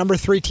Carolina, number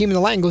 3 team in the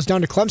land, goes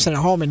down to Clemson at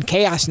home in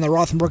chaos in the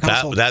Rothenberg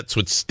household. That's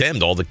what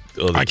stemmed all the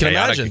I can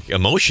chaotic imagine.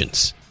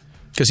 emotions.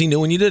 Because he knew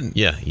when you didn't.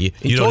 Yeah, you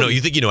He don't told know. you.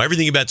 You think you know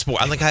everything about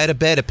sport. I'm like, I had a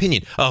bad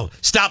opinion. Oh,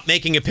 stop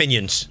making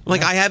opinions. I'm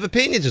like, I have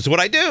opinions. It's what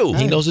I do.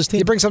 He knows his team.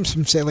 He brings up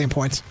some salient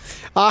points.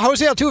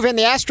 Jose Altuve and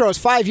the Astros,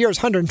 5 years,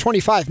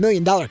 $125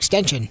 million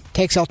extension.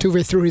 Takes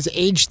Altuve through his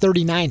age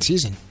 39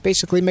 season.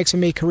 Basically makes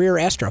him a career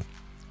Astro.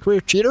 Career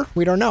cheater?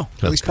 We don't know.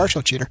 At least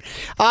partial cheater.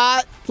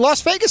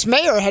 Las Vegas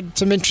mayor had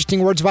some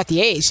interesting words about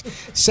the A's.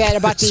 Said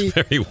about It's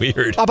very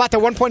weird. about the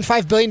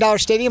 $1.5 billion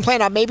stadium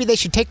plan. Maybe they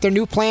should take their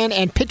new plan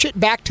and pitch it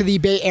back to the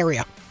Bay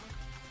Area.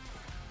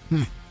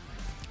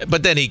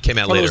 But then he came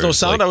out Oh, later. there was no It's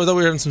sound? like, I thought we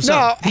were hearing some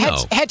sound. No,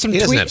 no, had some he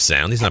doesn't tweet. have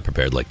sound. He's not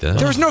prepared like that.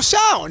 There was no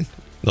sound.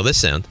 No, this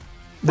sound.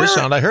 This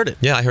sound, I heard it.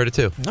 Yeah, I heard it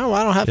too. No,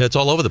 I don't have. Yeah, it's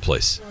all over the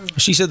place.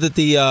 She said that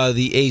the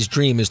A's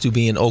dream is to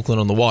be in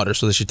Oakland on the water,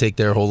 so they should take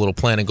their whole little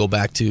plan and go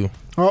back to...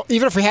 Well,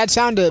 even if we had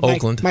sound,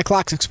 Oakland. my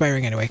clock's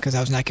expiring anyway because I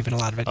was not giving a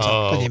lot of it.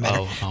 So it didn't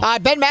matter.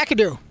 Ben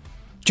McAdoo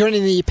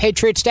joining the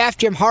Patriot staff.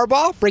 Jim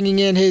Harbaugh bringing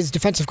in his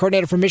defensive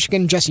coordinator from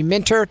Michigan, Jesse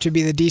Minter, to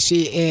be the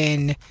DC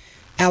in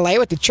L.A.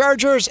 with the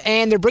Chargers,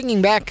 and they're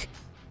bringing back.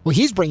 Well,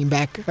 he's bringing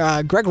back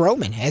Greg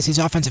Roman as his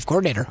offensive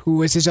coordinator, who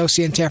was his OC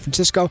in San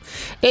Francisco.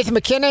 Nathan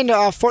McKinnon,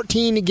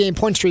 14-game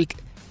point streak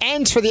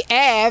ends for the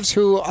Avs,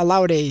 who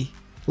allowed a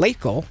late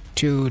goal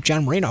to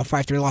John Marino,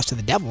 5-3 loss to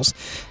the Devils.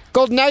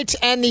 Golden Knights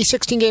and the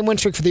 16-game win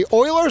streak for the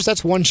Oilers.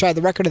 That's one shy of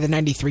the record of the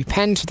 93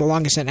 Pens, the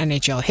longest in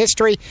NHL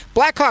history.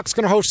 Blackhawks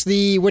going to host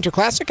the Winter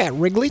Classic at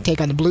Wrigley,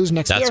 take on the Blues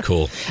next year. That's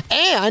cool.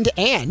 And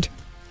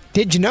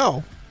did you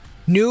know,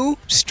 new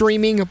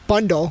streaming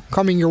bundle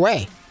coming your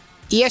way.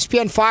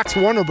 ESPN, Fox,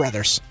 Warner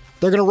Brothers.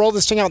 They're going to roll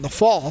this thing out in the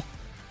fall.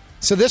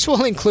 So this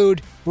will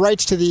include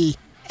rights to the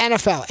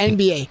NFL,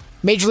 NBA,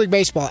 Major League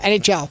Baseball,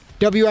 NHL,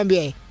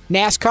 WNBA,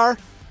 NASCAR,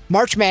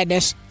 March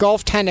Madness,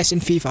 golf, tennis,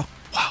 and FIFA.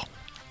 Wow.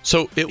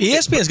 So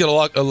ESPN's got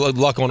a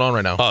lot going on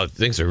right now. Oh,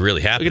 things are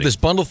really happening. Look at this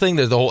bundle thing.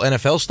 There's the whole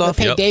NFL stuff.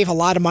 They'll pay Dave a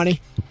lot of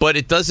money. But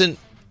it doesn't.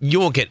 You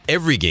won't get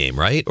every game,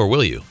 right? Or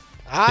will you?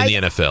 In the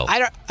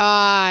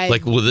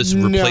NFL? Will this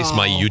replace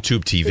my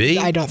YouTube TV?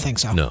 I don't think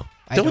so. No.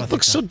 Don't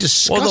look so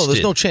disgusted. Well, no,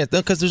 there's no chance.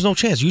 Because there's no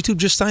chance. YouTube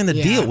just signed the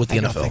deal with the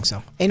NFL. I don't think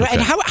so. And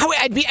how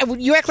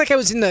you act like I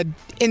was in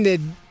the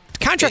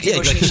contract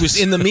negotiations. Like he was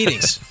in the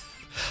meetings.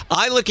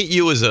 I look at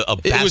you as a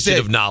bastion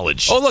of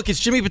knowledge. Oh, look, it's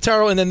Jimmy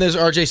Pitaro, and then there's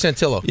RJ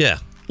Santillo. Yeah.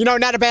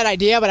 Not a bad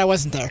idea, but I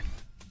wasn't there.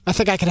 I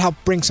think I could help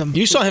bring some.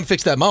 You saw him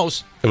fix that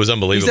mouse. It was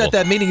unbelievable. He's at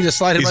that meeting. He just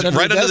slid him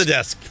right under the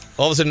desk.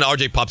 All of a sudden,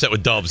 RJ pops out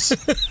with dubs.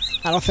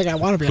 I don't think I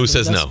want to be. Who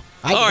says no?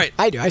 All right,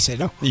 I do. I say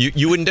no.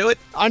 You wouldn't do it?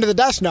 Under the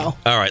desk, no.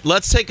 All right,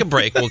 let's take a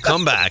break. We'll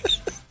come back.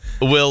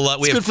 We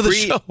have for the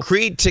show.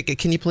 Creed ticket.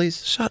 Can you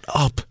please shut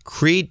up?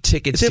 Creed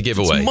tickets to give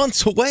away. It's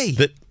months away.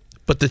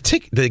 But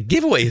the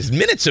giveaway is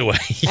minutes away.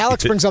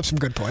 Alex brings up some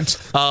good points.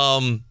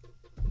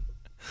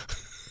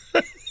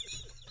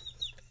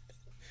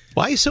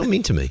 Why are you so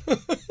mean to me?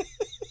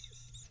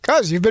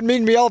 Because you've been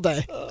mean to me all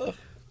day.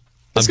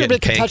 It's going to be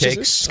pancakes.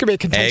 It's going to be a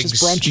contentious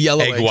eggs, brunch.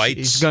 Yellow egg eggs. whites.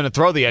 He's going to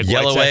throw the egg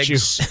yellow whites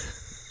eggs, at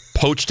you.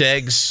 Poached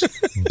eggs,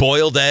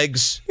 boiled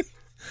eggs.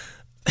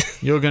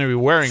 You're going to be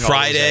wearing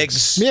fried all those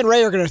eggs. Me and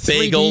Ray are going to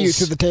 3D bagels, you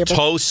to the table.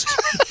 Toast,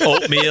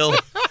 oatmeal.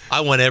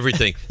 I want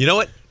everything. You know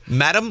what,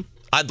 madam?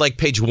 I'd like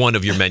page 1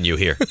 of your menu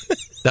here.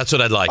 That's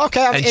what I'd like.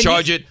 Okay, and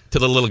charge it to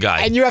the little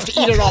guy. And you have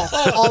to eat it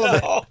all of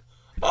it.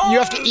 You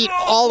have to eat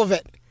all of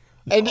it.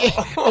 And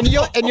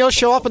you'll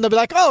show up and they'll be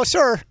like, "Oh,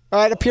 sir,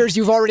 it appears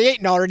you've already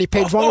eaten already.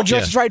 Page 1. Would you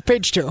like to try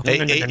page 2?"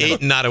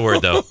 Eight, not a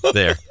word though.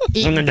 There.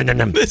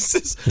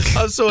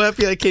 I'm so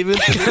happy I came in.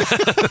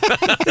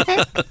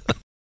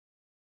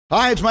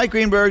 Hi, it's Mike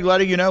Greenberg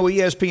letting you know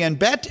ESPN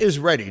Bet is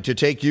ready to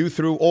take you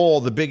through all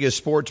the biggest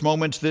sports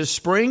moments this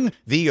spring.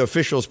 The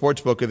official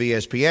sportsbook of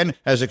ESPN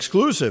has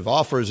exclusive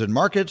offers and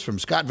markets from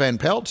Scott Van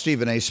Pelt,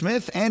 Stephen A.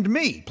 Smith, and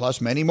me,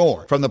 plus many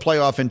more. From the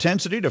playoff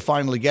intensity to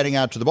finally getting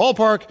out to the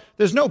ballpark,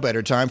 there's no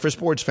better time for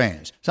sports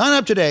fans. Sign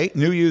up today.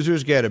 New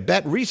users get a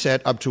bet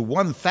reset up to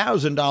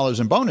 $1,000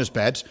 in bonus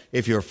bets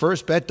if your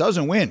first bet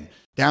doesn't win.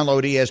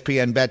 Download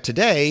ESPN Bet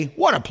today.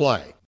 What a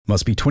play.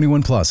 Must be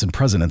 21 plus and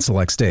present in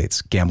select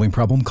states. Gambling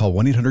problem? Call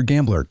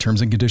 1-800-GAMBLER.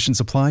 Terms and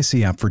conditions apply.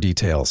 See app for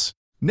details.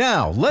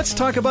 Now, let's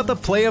talk about the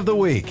play of the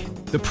week.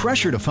 The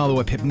pressure to follow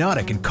up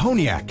Hypnotic and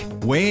Cognac,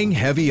 weighing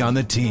heavy on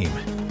the team.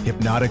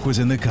 Hypnotic was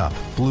in the cup,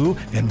 blue,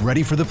 and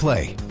ready for the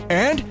play.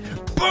 And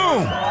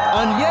boom!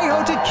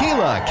 Añejo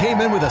Tequila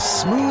came in with a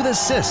smooth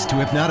assist to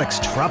Hypnotic's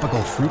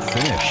tropical fruit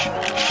finish.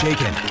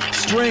 Shaken,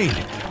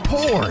 strained,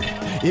 poured.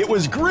 It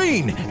was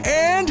green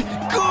and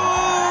good!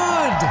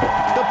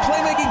 The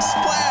playmaking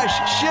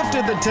splash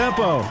shifted the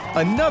tempo.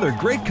 Another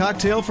great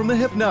cocktail from the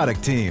Hypnotic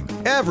team.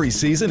 Every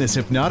season is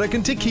Hypnotic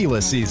and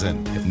Tequila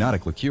season.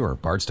 Hypnotic Liqueur,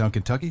 Bardstown,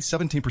 Kentucky,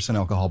 17%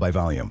 alcohol by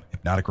volume.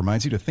 Hypnotic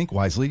reminds you to think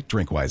wisely,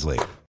 drink wisely.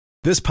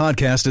 This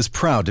podcast is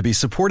proud to be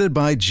supported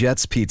by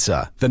Jets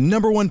Pizza, the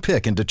 #1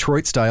 pick in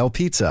Detroit-style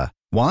pizza.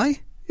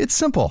 Why? It's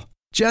simple.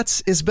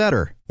 Jets is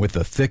better. With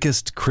the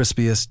thickest,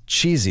 crispiest,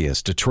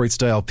 cheesiest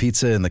Detroit-style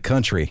pizza in the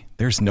country,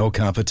 there's no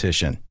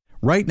competition.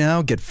 Right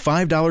now, get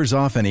 $5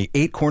 off any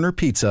 8-corner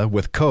pizza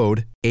with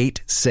code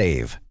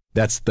 8SAVE.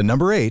 That's the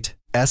number 8,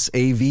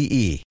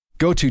 S-A-V-E.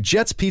 Go to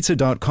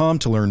jetspizza.com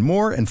to learn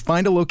more and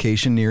find a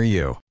location near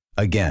you.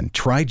 Again,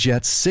 try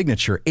Jet's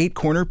signature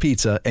 8-corner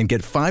pizza and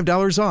get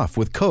 $5 off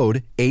with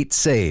code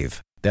 8SAVE.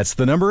 That's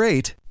the number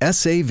 8,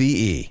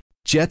 S-A-V-E.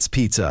 Jet's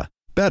Pizza.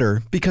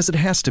 Better because it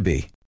has to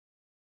be.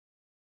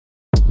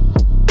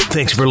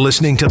 Thanks for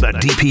listening to the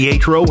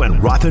DiPietro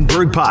and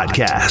Rothenberg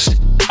podcast.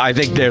 I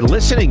think they're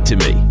listening to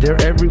me.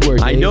 They're everywhere,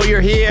 Dave. I know you're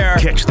here.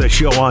 Catch the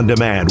show on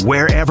demand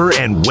wherever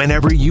and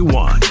whenever you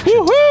want.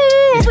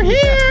 Woohoo! Over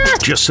here!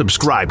 Just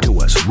subscribe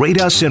to us,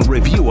 rate us, and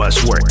review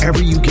us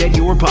wherever you get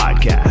your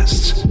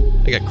podcasts.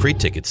 I got Creed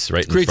tickets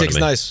right in Creed front of me.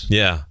 tickets, nice.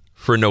 Yeah,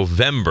 for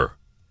November.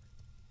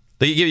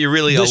 They give you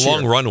really a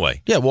long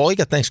runway. Yeah, well, you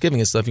got Thanksgiving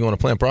and stuff. You want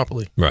to plan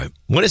properly. Right.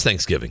 When is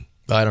Thanksgiving?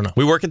 I don't know.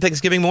 We working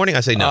Thanksgiving morning?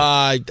 I say no.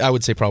 I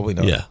would say probably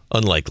no. Yeah,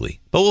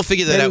 unlikely. But we'll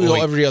figure that Maybe out.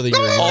 We'll every other year.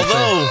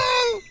 Although,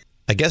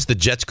 I guess the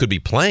Jets could be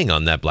playing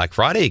on that Black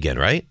Friday again,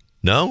 right?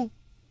 No?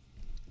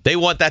 They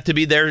want that to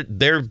be their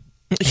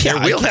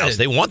wheelhouse.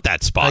 They want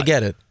that spot. I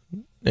get it.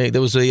 Hey,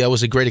 that was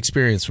a great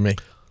experience for me.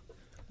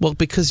 Well,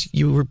 because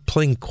you were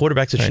playing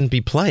quarterbacks that shouldn't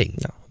be playing.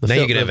 No, now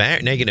you're going to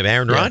have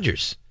Aaron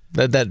Rodgers.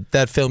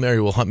 That film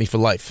area will hunt me for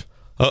life.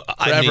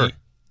 Forever.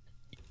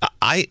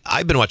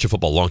 I've been watching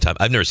football a long time.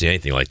 I've never seen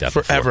anything like that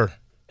Forever. before.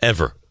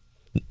 Ever.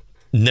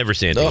 Never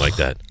seen anything like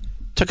that.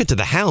 Took it to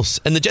the house.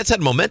 And the Jets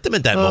had momentum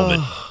at that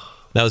moment.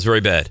 That was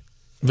very bad.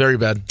 Very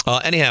bad.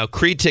 Anyhow,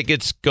 Creed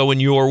tickets going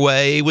your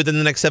way within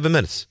the next 7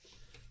 minutes.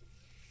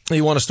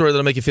 You want a story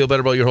that'll make you feel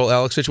better about your whole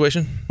Alex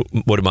situation?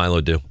 What did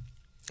Milo do?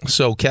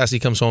 So Cassie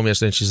comes home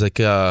yesterday and she's like,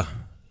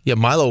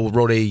 Milo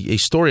wrote a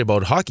story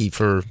about hockey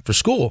for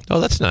school. Oh,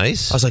 that's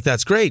nice. I was like,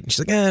 that's great. And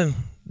she's like,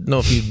 no,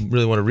 if you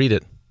really want to read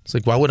it. It's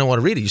like, why wouldn't I want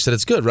to read it? You said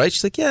it's good, right?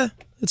 She's like, yeah,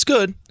 it's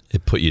good.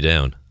 It put you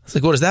down. I was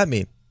like, what does that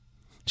mean?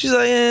 She's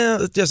like,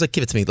 yeah. Just like,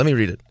 give it to me. Let me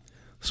read it.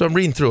 So I'm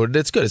reading through it.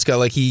 It's good. It's got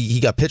like he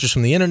got pictures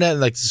from the internet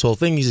and like this whole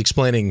thing. He's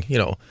explaining,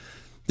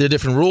 the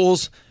different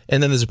rules.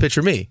 And then there's a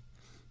picture of me.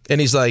 And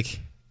he's like,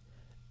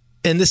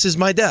 and this is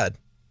my dad.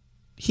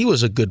 He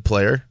was a good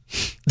player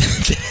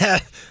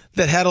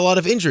that had a lot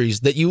of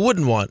injuries that you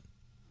wouldn't want.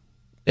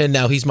 And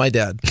now he's my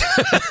dad.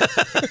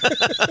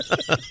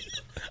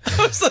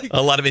 I was like,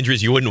 a lot of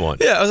injuries you wouldn't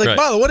want. Yeah, I was like, right.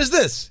 Milo, what is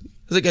this? I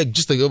was like,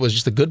 it was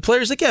just a good player.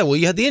 He's like, yeah, well,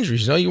 you had the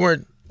injuries. You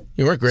weren't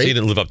great. So you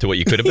didn't live up to what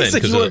you could have been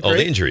because of all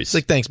the injuries. It's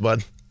like, thanks,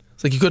 bud.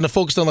 It's like you couldn't have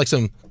focused on like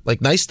some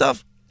like nice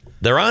stuff.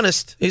 They're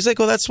honest. He's like,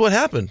 well, that's what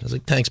happened. I was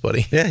like, thanks,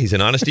 buddy. Yeah, he's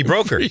an honesty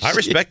broker. I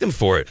respect him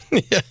for it.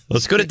 Yeah.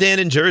 Let's go to Dan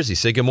in Jersey.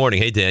 Say good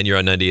morning. Hey, Dan, you're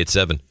on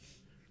 98.7.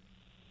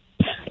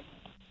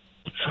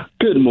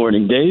 Good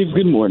morning, Dave.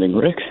 Good morning,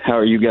 Rick. How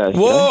are you guys?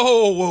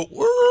 Whoa.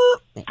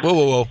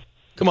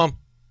 Come on.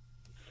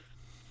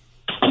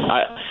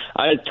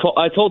 I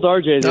told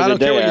RJ the I other don't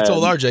care day, what you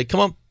told RJ. Come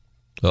on.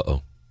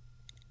 Uh-oh.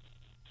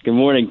 Good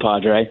morning,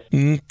 Padre.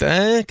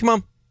 Come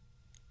on.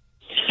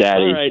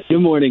 Daddy. All right. Good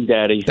morning,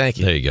 Daddy. Thank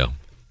you. There you go.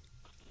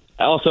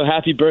 Also,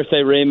 happy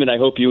birthday, Raymond. I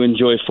hope you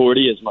enjoy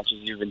 40 as much as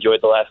you've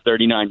enjoyed the last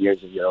 39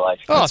 years of your life.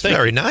 Oh, that's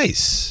very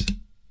nice.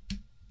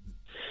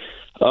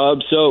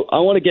 So I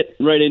want to get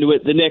right into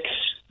it. The Knicks,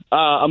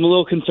 I'm a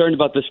little concerned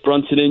about this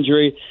Brunson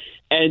injury.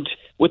 And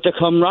with the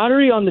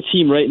camaraderie on the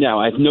team right now,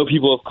 I know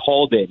people have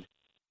called in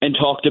and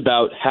talked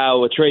about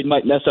how a trade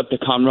might mess up the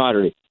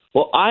camaraderie.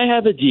 Well, I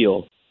have a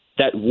deal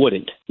that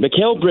wouldn't.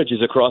 Mikal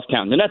Bridges across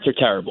town. The Nets are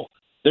terrible.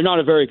 They're not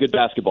a very good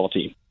basketball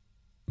team.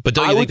 But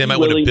don't you think they might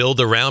want to build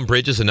around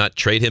Bridges and not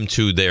trade him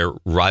to their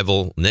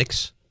rival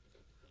Knicks?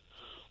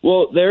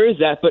 Well, there is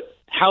that, but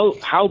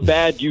how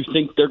bad do you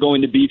think they're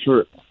going to be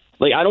for...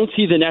 Like, I don't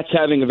see the Nets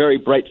having a very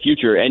bright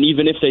future, and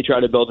even if they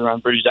try to build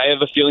around Bridges, I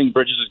have a feeling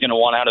Bridges is going to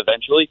want out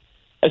eventually,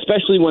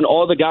 especially when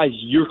all the guys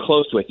you're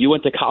close with, you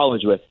went to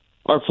college with,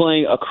 are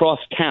playing across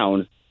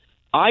town.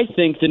 I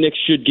think the Knicks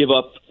should give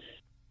up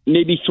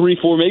maybe 3,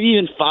 4, maybe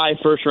even 5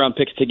 first-round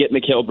picks to get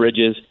Mikal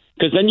Bridges,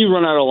 because then you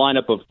run out a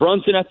lineup of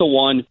Brunson at the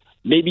 1,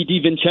 maybe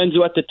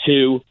DiVincenzo at the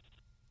 2,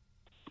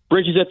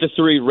 Bridges at the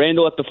 3,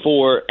 Randall at the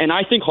 4, and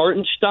I think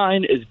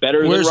Hartenstein is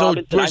better than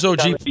Robinson. Where's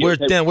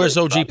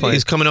OG playing?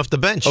 He's coming off the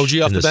bench. OG off in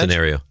the this bench?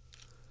 scenario.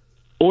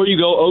 Or you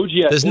go OG.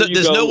 There's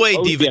no way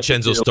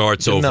DiVincenzo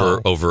starts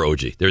over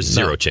OG. There's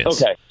zero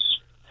chance. Okay.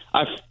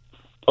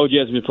 OG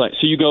hasn't been playing.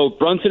 So you go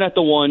Brunson at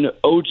the 1,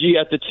 OG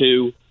at the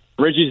 2,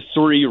 Bridges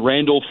 3,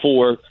 Randall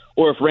 4,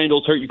 or if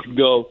Randall's hurt, you can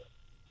go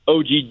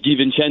OG,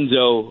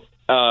 DiVincenzo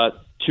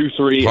 2,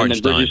 3, and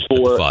then Bridges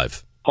 4,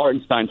 5.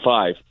 Hartenstein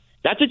 5.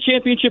 That's a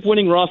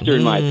championship-winning roster,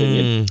 in my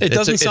opinion. It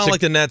doesn't sound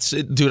like the Nets.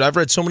 Dude, I've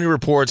read so many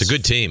reports. It's a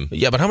good team.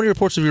 Yeah, but how many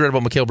reports have you read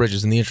about Mikal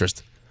Bridges in the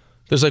interest?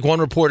 There's like one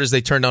report is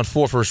they turned down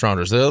 4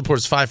 first-rounders. The other report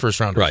is 5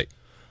 first-rounders. Right.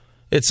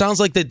 It sounds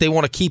like that they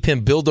want to keep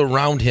him, build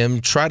around him,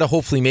 try to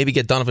hopefully maybe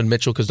get Donovan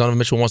Mitchell because Donovan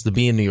Mitchell wants to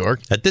be in New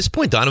York. At this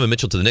point, Donovan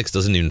Mitchell to the Knicks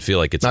doesn't even feel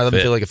like it's a fit.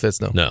 Doesn't feel like it fits,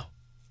 no. No.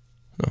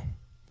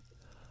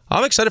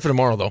 I'm excited for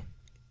tomorrow, though.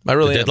 I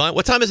really am. Deadline?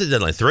 What time is the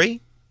deadline?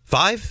 3?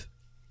 5?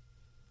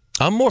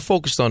 I'm more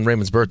focused on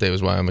Raymond's birthday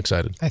is why I'm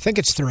excited. I think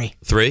it's 3.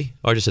 3?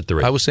 I just said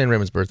 3. I was saying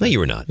Raymond's birthday. No, you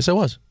were not. Yes, I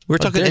was. We were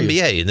talking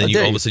NBA, and then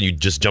all of a sudden you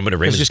just jump into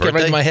Raymond's birthday. Just get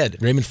right in my head.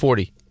 Raymond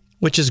 40.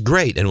 Which is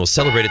great, and we'll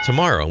celebrate it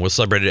tomorrow, and we'll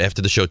celebrate it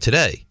after the show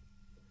today.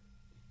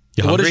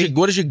 You hungry?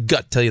 What does your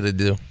gut tell you to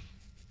do?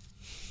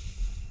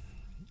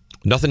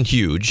 Nothing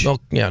huge. Oh,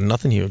 yeah,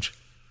 nothing huge.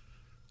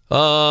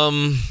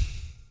 Brogdon?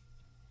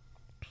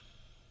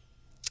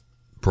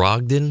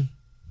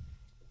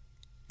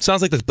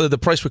 Sounds like the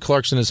price for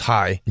Clarkson is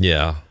high.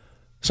 Yeah.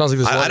 Sounds like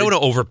there's I don't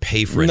want to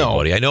overpay for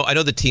anybody. I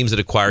know the teams that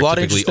acquire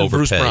typically overpay.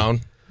 Bruce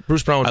Brown.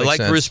 Bruce Brown would make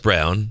sense. Bruce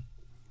Brown.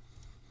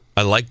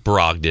 I like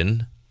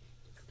Brogdon.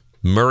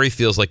 Murray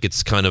feels like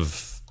it's kind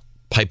of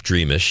pipe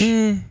dreamish.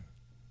 You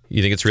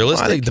think it's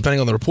realistic? Well, I think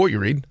depending on the report you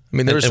read. I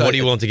mean, and what are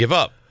you willing to give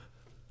up?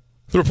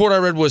 The report I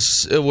read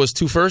was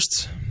 2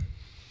 firsts.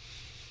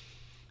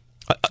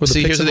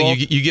 See, here's the thing: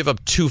 you give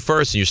up 2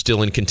 firsts, and you're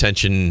still in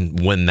contention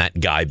when that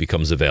guy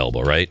becomes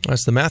available, right?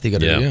 That's the math you got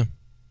to do.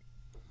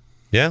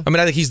 Yeah. I mean,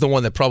 I think he's the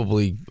one that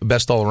probably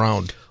best all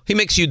around. He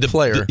makes you the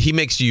player. He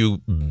makes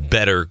you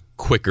better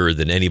quicker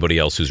than anybody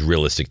else who's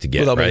realistic to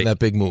get. Without right? making that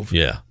big move.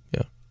 Yeah.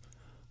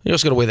 You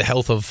also got to weigh the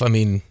health of. I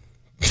mean,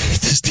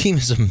 this team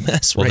is a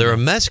mess. Well, they're a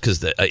mess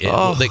because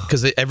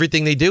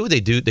everything they do,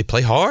 they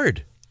play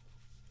hard.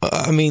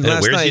 I mean, and last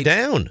it wears night, you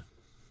down.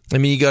 I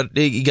mean, you got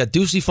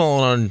Ducey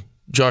falling on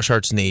Josh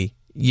Hart's knee.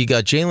 You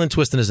got Jalen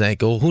twisting his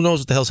ankle. Who knows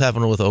what the hell's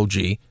happening with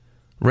OG?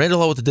 Randall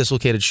Hall with a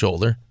dislocated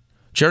shoulder.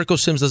 Jericho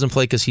Sims doesn't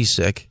play because he's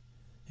sick.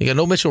 You got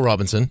no Mitchell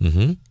Robinson.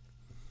 Mm-hmm.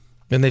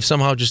 And they've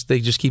somehow just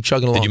keep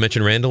chugging along. Did you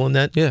mention Randall in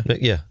that? Yeah.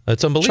 Yeah.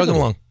 That's unbelievable. Chugging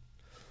along.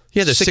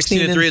 Yeah, they're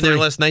 16-3 in their 3.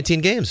 last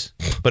 19 games.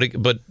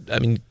 But I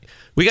mean,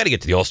 we got to get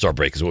to the All-Star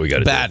break is what we got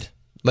to do. Bad.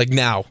 Like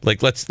now.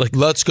 Let's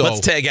go. Let's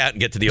tag out and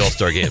get to the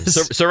All-Star game.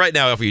 So right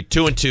now, I offer you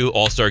 2-2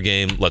 All-Star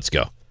game. Let's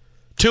go.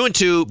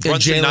 2-2.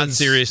 Brunson not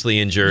seriously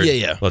injured.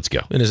 Yeah. Let's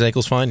go. And his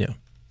ankle's fine. Yeah.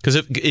 Because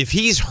if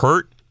he's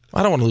hurt,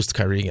 I don't want to lose to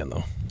Kyrie again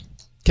though.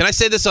 Can I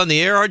say this on the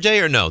air,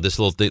 RJ, or no? This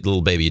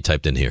little baby you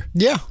typed in here.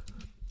 Yeah.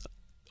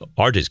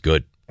 RJ's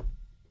good.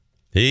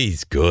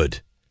 He's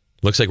good.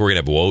 Looks like we're gonna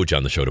have Woj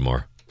on the show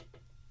tomorrow.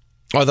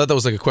 Oh, I thought that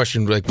was like a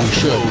question. Like we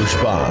should. No,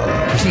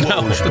 I thought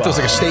that was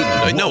like a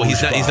statement. No,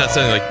 he's not. He's not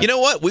saying like, you know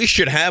what? We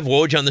should have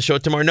Woj on the show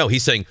tomorrow. No,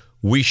 he's saying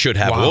we should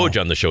have Woj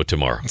on the show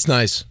tomorrow. It's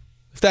nice.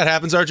 If that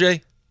happens,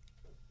 RJ,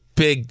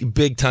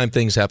 big time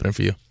things happening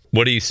for you.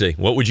 What do you see?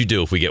 What would you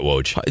do if we get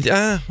Woj?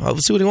 I'll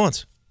see what he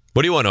wants.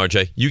 What do you want,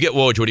 RJ? You get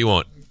Woj. What do you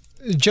want?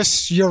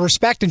 Just your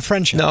respect and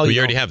friendship. No, you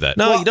already have that.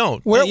 No, you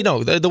don't. You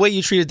don't. The way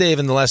you treated Dave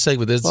in the last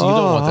segment, you don't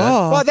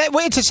want that.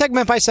 Well, it's a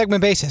segment by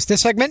segment basis.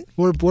 This segment,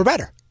 we're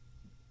better.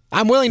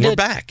 I'm willing to. We're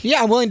back.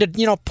 Yeah, I'm willing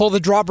to pull the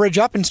drawbridge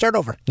up and start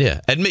over.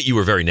 Yeah, admit you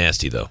were very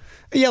nasty though.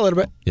 Yeah, a little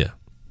bit. Yeah,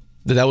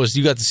 that was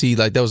you got to see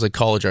that was like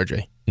college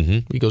RJ.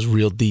 Mm-hmm. He goes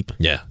real deep.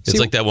 Yeah, it's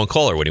like that one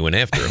caller when he went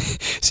after him.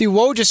 See,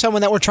 Woj is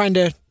someone that we're trying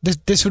to.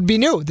 This would be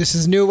new. This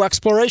is new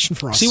exploration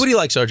for us. See what he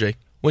likes, RJ.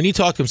 When you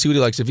talk to him, see what he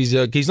likes. If he's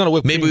not a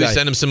whipped cream maybe we guy.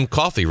 send him some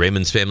coffee,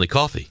 Raymond's family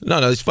coffee.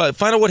 No,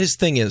 find out what his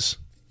thing is.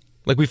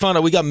 Like we found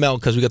out, we got Mel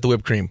because we got the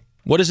whipped cream.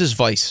 What is his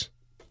vice?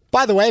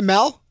 By the way,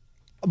 Mel.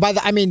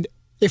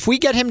 If we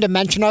get him to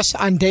mention us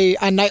on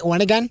night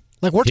one again,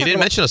 like he didn't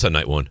mention us on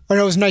night one. Or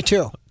no, it was night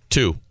 2.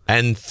 2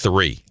 and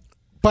 3.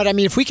 But I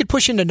mean, if we could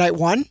push into night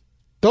 1,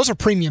 those are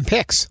premium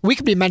picks. We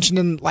could be mentioned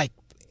in like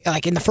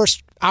in the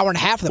first hour and a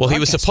half of the podcast. Well, he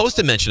was supposed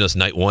to mention us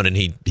night 1, and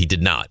he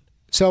did not.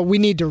 So we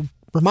need to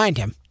remind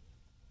him.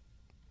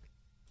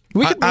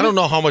 I don't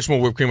know how much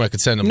more whipped cream I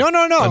could send him. No.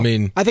 I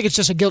mean, I think it's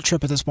just a guilt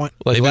trip at this point.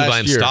 Like maybe we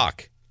buy him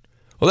stock.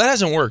 Well, that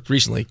hasn't worked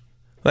recently.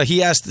 Like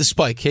he asked the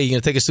Spike, "Hey, you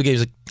gonna take us to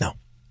games?" He's like,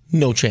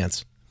 no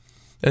chance.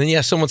 And then he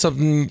asked someone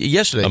something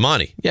yesterday.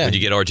 Amani, yeah, would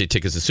you get RJ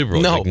tickets to Super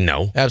Bowl? No, like,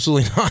 no,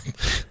 absolutely not.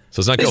 So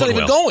it's not he's going not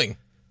even well. going.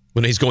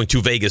 When he's going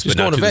to Vegas, but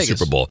not to the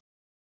Super Bowl.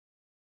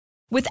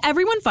 With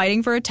everyone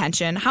fighting for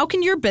attention, how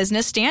can your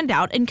business stand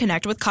out and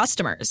connect with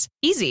customers?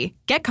 Easy.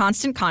 Get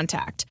Constant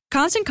Contact.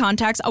 Constant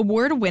Contact's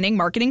award-winning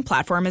marketing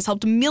platform has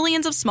helped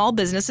millions of small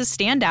businesses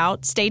stand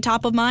out, stay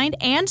top of mind,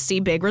 and see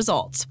big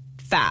results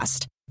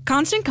fast.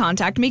 Constant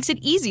Contact makes it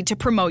easy to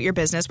promote your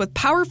business with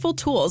powerful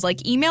tools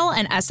like email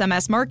and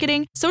SMS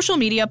marketing, social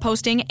media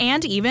posting,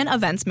 and even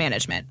events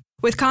management.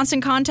 With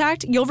Constant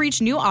Contact, you'll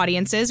reach new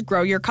audiences,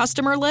 grow your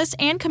customer list,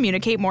 and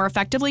communicate more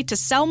effectively to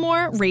sell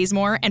more, raise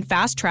more, and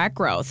fast-track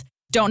growth.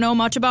 Don't know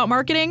much about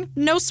marketing?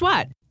 No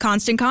sweat.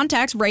 Constant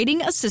Contact's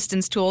writing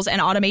assistance tools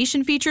and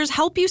automation features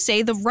help you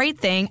say the right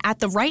thing at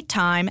the right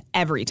time,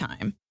 every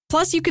time.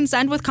 Plus, you can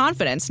send with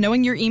confidence,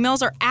 knowing your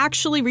emails are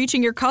actually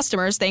reaching your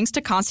customers thanks to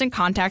Constant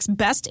Contact's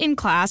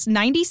best-in-class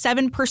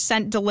 97%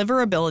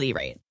 deliverability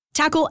rate.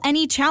 Tackle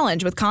any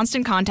challenge with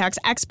Constant Contact's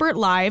expert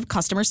live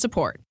customer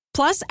support.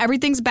 Plus,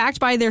 everything's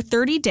backed by their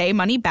 30-day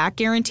money-back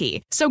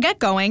guarantee. So get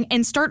going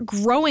and start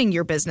growing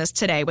your business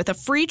today with a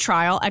free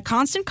trial at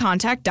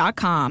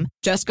ConstantContact.com.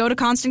 Just go to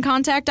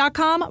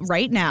ConstantContact.com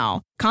right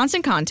now.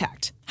 Constant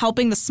Contact,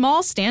 helping the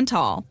small stand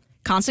tall.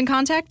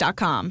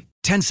 ConstantContact.com.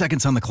 10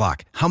 seconds on the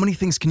clock. How many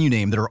things can you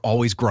name that are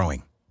always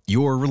growing?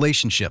 Your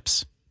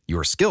relationships,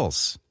 your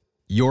skills,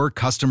 your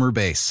customer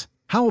base.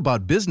 How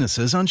about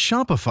businesses on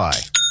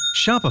Shopify?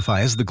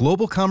 Shopify is the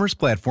global commerce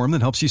platform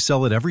that helps you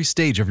sell at every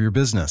stage of your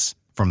business.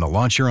 From the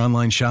launch your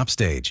online shop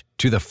stage,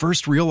 to the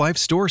first real-life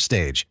store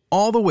stage,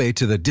 all the way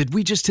to the did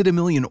we just hit a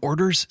million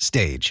orders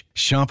stage,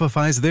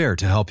 Shopify's there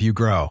to help you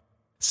grow.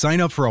 Sign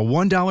up for a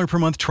 $1 per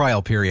month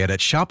trial period at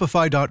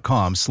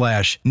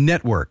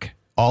shopify.com/network,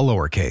 all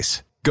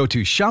lowercase. Go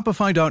to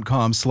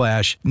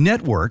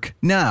shopify.com/network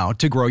now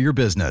to grow your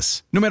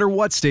business, no matter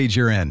what stage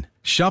you're in.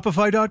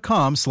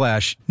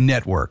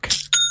 Shopify.com/network.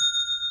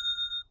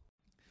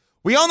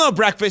 We all know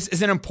breakfast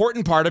is an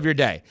important part of your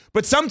day,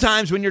 but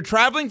sometimes when you're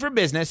traveling for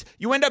business,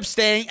 you end up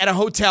staying at a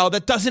hotel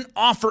that doesn't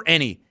offer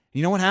any.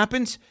 You know what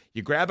happens?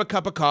 You grab a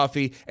cup of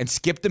coffee and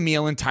skip the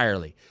meal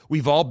entirely.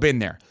 We've all been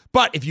there.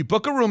 But if you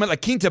book a room at La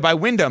Quinta by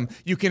Wyndham,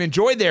 you can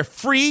enjoy their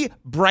free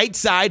Bright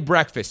Side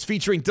breakfast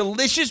featuring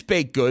delicious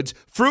baked goods,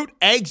 fruit,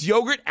 eggs,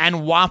 yogurt,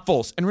 and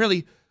waffles. And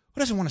really, who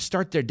doesn't want to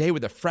start their day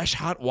with a fresh,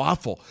 hot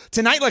waffle?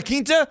 Tonight, La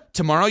Quinta,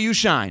 tomorrow you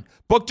shine.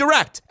 Book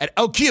direct at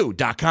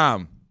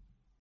LQ.com.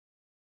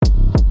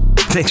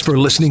 Thanks for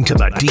listening to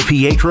the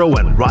DiPietro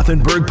and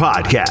Rothenberg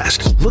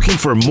podcast. Looking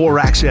for more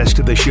access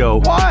to the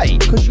show? Why?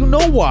 Because you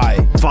know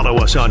why. Follow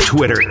us on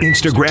Twitter,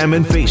 Instagram,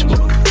 and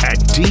Facebook at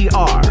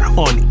DR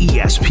on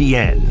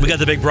ESPN. We got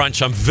the big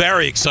brunch. I'm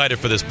very excited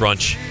for this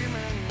brunch.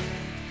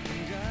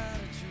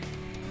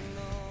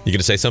 You going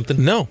to say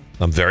something? No.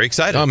 I'm very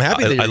excited. I'm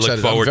happy that you're I look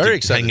excited. forward I'm very to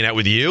excited. hanging out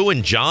with you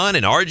and John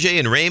and RJ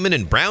and Raymond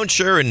and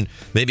Brownshire and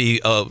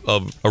maybe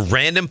a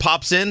random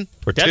pops in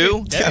or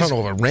two. I don't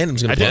know if a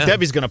random's going I to think pop.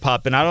 Debbie's going to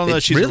pop in. I don't know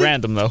if she's Really?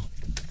 random, though.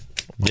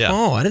 Yeah.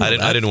 Oh, I didn't know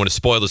that. I didn't want to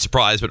spoil the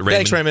surprise, but Raymond.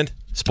 Thanks, Raymond.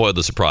 Spoiled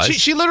the surprise.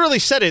 She literally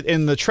said it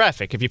in the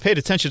traffic. If you paid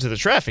attention to the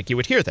traffic, you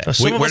would hear that.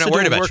 Some of we're us not are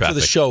worried doing about work traffic.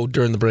 for the show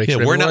during the break. Yeah,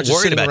 we're not just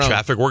worried sitting about around.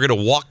 traffic. We're going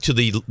to walk to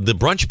the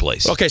brunch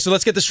place. Okay, so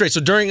let's get this straight. So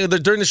during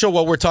the show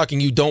while we're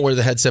talking, you don't wear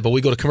the headset, but we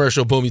go to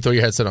commercial, boom, you throw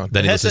your headset on.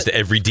 Then he listens to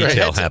every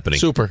detail happening.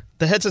 Super.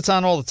 The headset's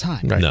on all the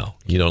time. Right. No,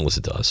 you don't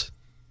listen to us.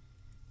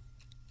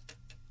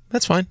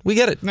 That's fine. We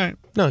get it. Right.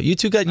 No, you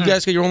guys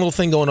got your own little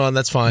thing going on.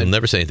 That's fine. We'll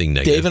never say anything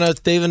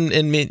negative. Dave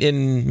and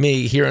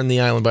me here on the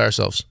island by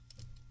ourselves.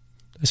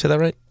 Did I say that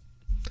right?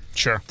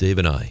 Sure. Dave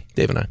and I.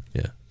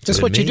 Yeah.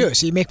 That's what you do.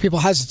 So you make people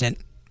hesitant.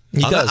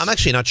 I'm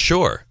actually not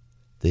sure.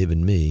 Dave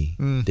and me.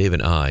 Dave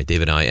and I.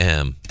 Dave and I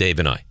am. Dave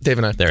and I. Dave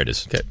and I. There it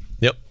is. Okay.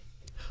 Yep.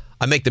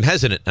 I make them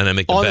hesitant and I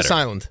make them on better. this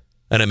island.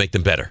 And I make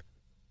them better.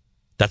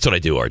 That's what I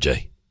do,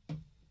 RJ.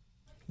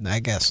 I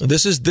guess.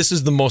 This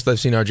is the most I've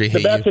seen RJ The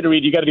hate best you. to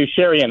read, you got to do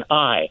Sherry and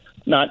I,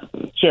 not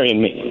Sherry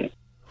and me.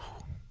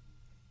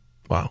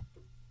 Wow.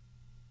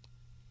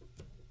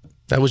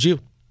 That was you.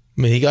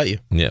 I mean, he got you.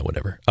 Yeah,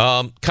 whatever.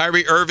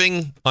 Kyrie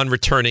Irving on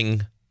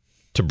returning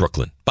to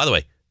Brooklyn. By the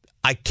way,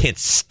 I can't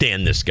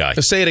stand this guy.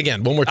 Say it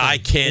again. One more time. I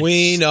can't.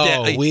 We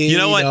know. You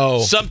know what? know.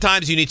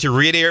 Sometimes you need to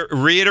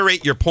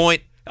reiterate your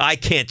point. I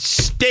can't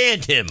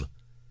stand him.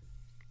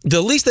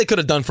 The least they could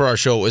have done for our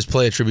show was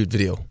play a tribute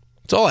video.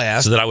 That's all I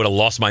asked. So that I would have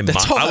lost my mind.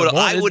 That's all I I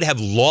wanted. would have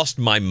lost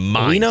my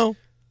mind. We know.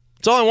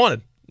 That's all I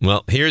wanted.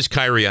 Well, here's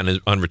Kyrie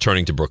on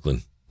returning to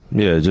Brooklyn.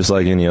 Yeah, just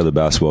like any other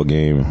basketball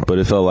game. But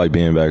it felt like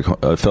being back.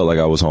 It felt like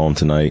I was home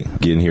tonight,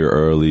 getting here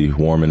early,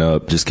 warming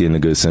up, just getting a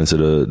good sense of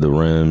the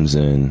rims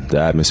and the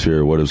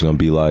atmosphere, what it was going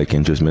to be like,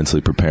 and just mentally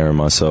preparing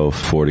myself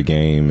for the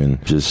game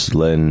and just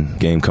letting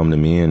game come to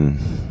me and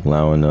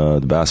allowing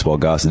the basketball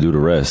guys to do the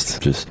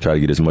rest. Just try to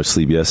get as much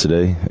sleep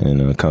yesterday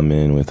and come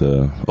in with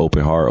an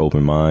open heart,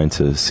 open mind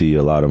to see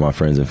a lot of my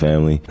friends and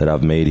family that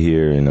I've made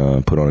here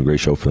and put on a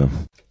great show for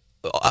them.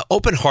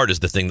 Open heart is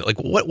the thing. Like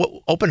what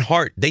open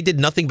heart? They did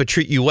nothing but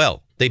treat you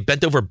well. They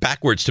bent over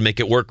backwards to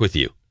make it work with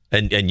you,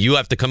 and you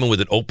have to come in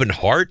with an open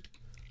heart.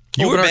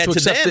 You were bad to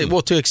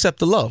them. To accept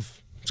the love.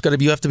 It's got to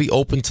be. You have to be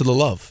open to the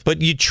love. But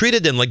you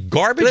treated them like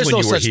garbage There's when no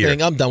you were such here.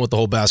 thing. I'm done with the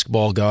whole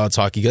basketball gods,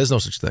 hockey. There's no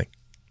such thing.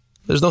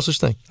 There's no such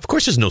thing. Of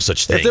course, there's no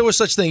such thing. If there was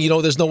such thing,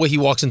 there's no way he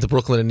walks into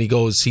Brooklyn and he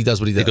does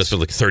what he does. He goes for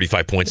like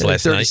 35 points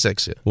last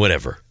 36, night. 36.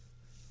 Whatever.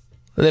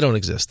 They don't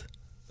exist.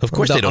 Of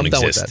course, they don't I'm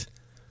done with exist. that.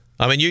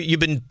 I mean, you've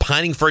been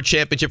pining for a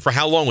championship for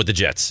how long with the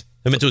Jets?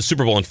 I've been to a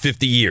Super Bowl in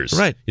 50 years.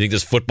 Right. You think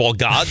there's football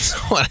gods?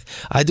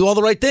 I do all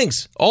the right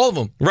things. All of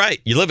them. Right.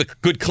 You live a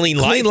good, clean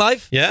life. Clean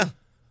life? Yeah.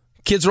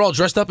 Kids are all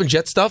dressed up in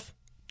Jet stuff.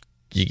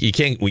 You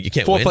can't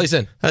Four win. plays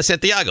in.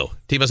 Santiago.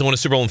 Team hasn't won a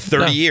Super Bowl in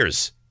 30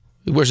 years.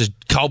 He wears his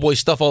Cowboy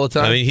stuff all the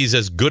time. I mean, he's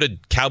as good a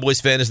Cowboys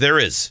fan as there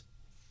is.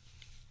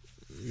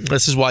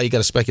 This is why you got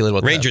to speculate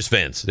about Rangers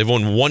fans. They've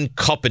won one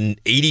cup in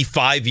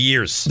 85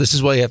 years. This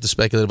is why you have to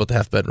speculate about the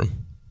half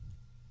bedroom.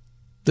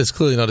 That's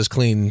clearly not as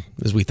clean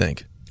as we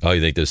think. Oh,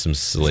 you think there's some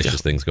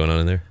salacious things going on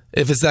in there?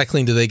 If it's that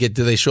clean, do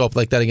they show up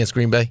like that against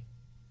Green Bay?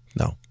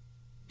 No.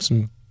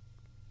 You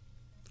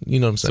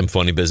know what I'm saying? Some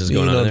funny business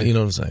going on in there? You know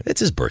what I'm saying? It's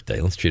his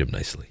birthday. Let's treat him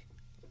nicely.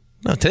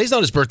 No, today's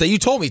not his birthday. You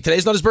told me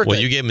today's not his birthday. Well,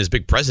 you gave him his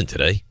big present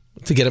today.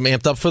 To get him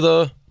amped up for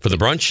the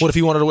brunch? What if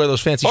he wanted to wear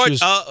those fancy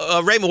shoes?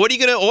 Raymond, what are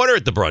you going to order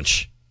at the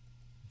brunch?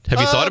 Have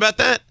you thought about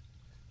that?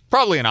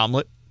 Probably an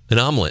omelet. An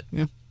omelet?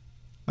 Yeah.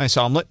 Nice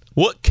omelet.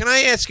 What? Can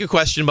I ask you a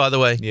question, by the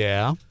way?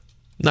 Yeah.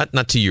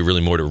 Not to you,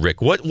 really, more to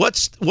Rick.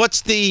 What's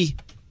the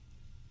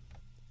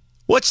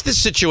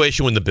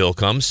situation when the bill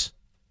comes?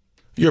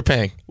 You're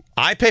paying.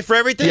 I pay for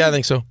everything? Yeah, I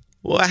think so.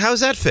 Well, how's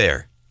that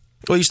fair?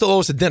 Well, you still owe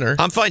us a dinner.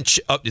 I'm fine.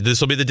 This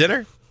will be the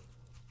dinner?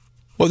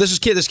 Well, this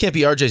can't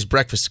be RJ's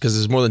breakfast because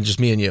there's more than just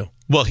me and you.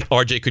 Well,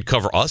 RJ could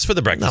cover us for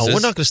the breakfast. No, we're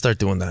not going to start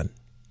doing that.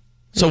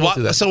 So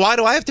why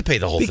do I have to pay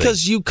the whole thing?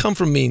 Because you come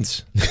from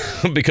means.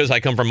 Because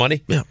I come from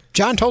money? Yeah.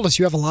 John told us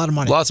you have a lot of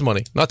money. Lots of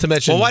money. Not to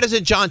mention. Well, why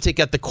doesn't John take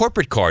out the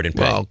corporate card and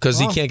pay? Well, because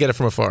he can't get it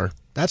from afar.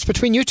 That's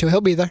between you two. He'll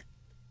be there.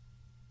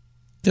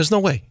 There's no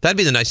way. That'd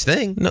be the nice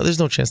thing. No, there's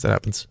no chance that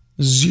happens.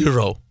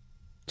 Zero.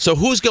 So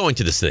who's going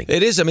to this thing?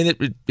 It is. I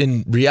mean,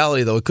 in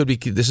reality, though, it could be.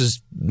 This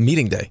is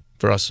meeting day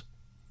for us.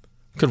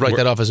 Could write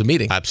that off as a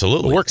meeting.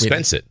 Absolutely. A work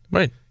Expense meeting. it.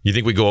 Right. You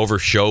think we go over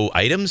show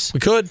items? We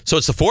could. So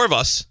it's the four of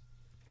us.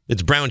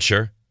 It's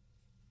Brownshire.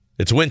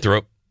 It's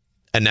Winthrop.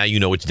 And now you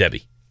know it's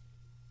Debbie.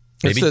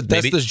 That's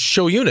the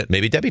show unit.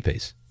 Maybe Debbie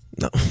pays.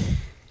 No.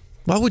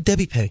 Why would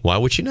Debbie pay? Why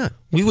would she not?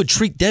 We would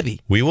treat Debbie.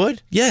 We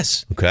would?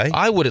 Yes. Okay.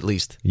 I would at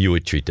least. You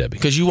would treat Debbie.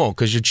 Because you won't,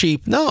 because you're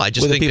cheap. No, I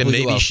just with the think that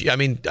people you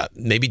maybe love.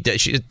 maybe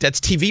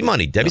that's TV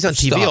money. Debbie's on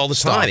TV all the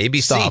time.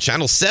 ABC,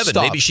 Channel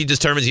 7. Maybe she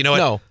determines, you know what?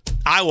 No.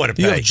 I want to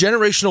pay. You have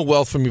generational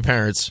wealth from your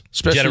parents.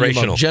 Especially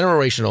your mom.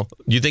 Generational.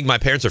 You think my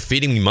parents are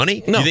feeding me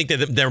money? No. You think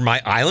that they're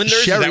my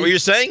islanders? Sherry, Is that what you're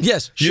saying?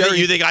 Yes.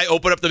 You think I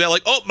open up the mail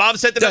like, oh, Mom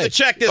sent another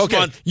check this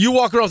month. You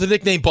walk around with the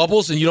nickname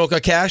Bubbles and you don't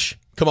got cash?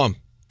 Come on.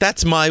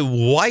 That's my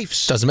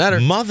wife's Doesn't matter.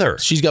 Mother.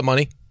 She's got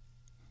money.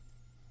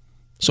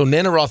 So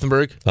Nana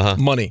Rothenberg,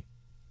 money.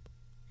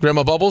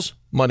 Grandma Bubbles,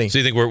 money. So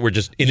you think we're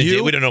just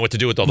inundated? We don't know what to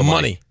do with all the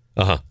money.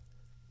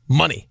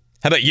 Money.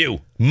 How about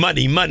you?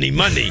 Money.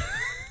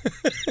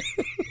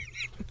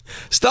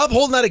 Stop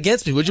holding that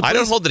against me, would you please? I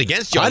don't hold it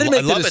against you. I didn't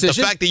make love the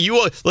decision. The fact that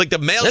you, like the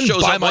mail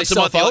shows up once a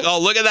month, you're like, oh,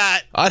 look at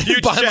that. I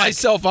didn't buy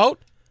myself out.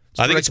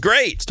 I think it's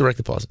great. It's direct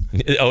deposit.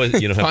 Oh,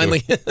 you don't have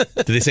Finally. to.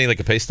 Did they say like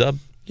a pay stub?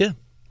 Yeah.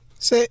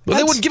 Well,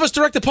 they wouldn't give us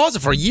direct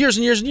deposit for years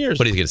and years and years.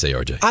 What are you going to say,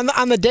 RJ?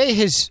 On the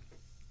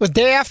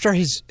day after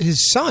his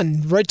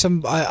son writes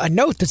him a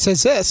note that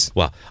says this.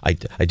 Well, I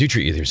do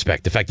treat you with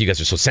respect. The fact that you guys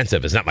are so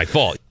sensitive is not my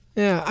fault.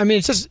 Yeah, I mean,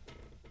 it's just,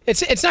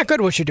 it's not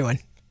good what you're doing.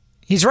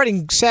 He's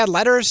writing sad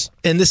letters.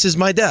 And this is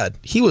my dad.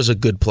 He was a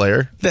good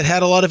player that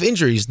had a lot of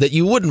injuries that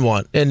you wouldn't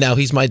want, and now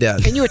he's my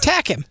dad. And you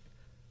attack him.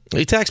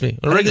 He attacks me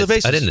on a regular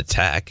basis. I didn't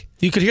attack.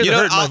 You could hear the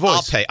hurt in my voice.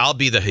 I'll pay. I'll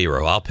be the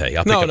hero. I'll pay.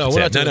 I'll pick No, up no, the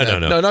we're tab. not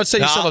doing that. No, don't set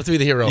yourself up to be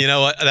the hero. You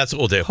know what? That's what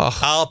we'll do.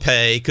 I'll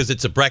pay because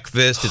it's a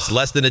breakfast. It's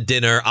less than a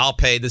dinner. I'll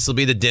pay. This will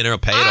be the dinner. I'll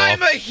pay it off.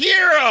 I'm a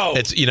hero.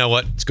 It's, you know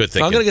what? It's good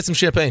thinking. I'm going to get some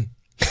champagne.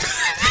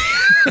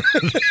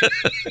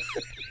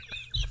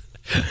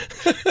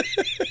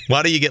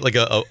 Why don't you get like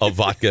a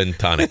vodka and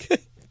tonic?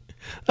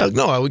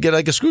 No, I would get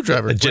like a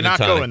screwdriver. We're not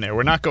going there.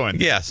 We're not going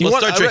there. Yeah, so let's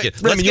start drinking.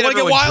 Raymond, Let's get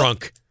everyone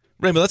drunk.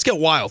 Raymond, let's get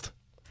wild.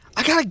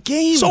 I got a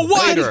game. So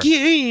what? later.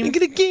 I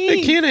get a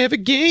game. Can't I have a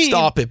game?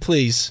 Stop it,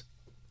 please.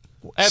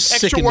 I have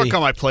extra work on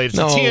my plate. It's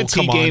a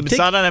TNT game. It's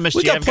not on MSG.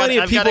 We got plenty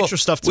of people. I've got extra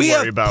stuff to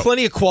worry about. We have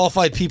plenty of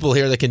qualified people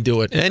here that can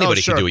do it.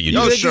 Anybody can do what you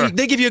do.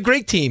 They give you a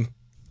great team.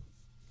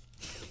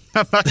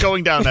 I'm not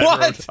going down that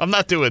road. I'm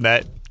not doing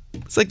that.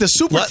 It's like the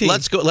super team.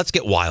 Let's go. Let's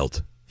get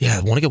wild.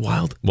 Yeah, want to get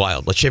wild?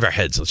 Wild. Let's shave our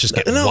heads. Let's just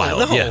get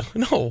wild.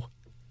 No.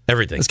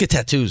 Everything. Let's get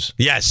tattoos.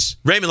 Yes.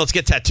 Raymond, let's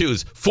get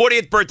tattoos.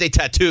 40th birthday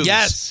tattoos.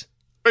 Yes.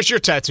 Where's your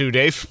tattoo,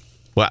 Dave?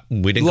 Well,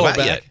 we didn't go out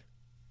yet.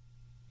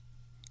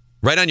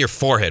 Right on your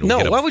forehead. No,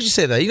 why would you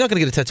say that? You're not going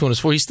to get a tattoo on his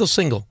forehead. He's still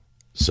single.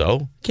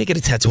 So? Can't get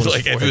a tattoo on his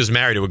forehead. If he was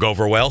married, it would go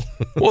over well.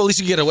 Well, at least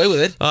you get away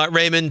with it.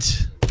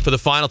 Raymond, for the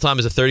final time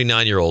as a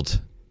 39-year-old,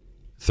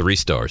 3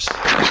 stars.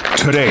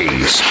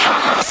 Today's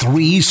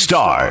 3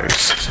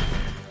 stars.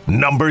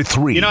 Number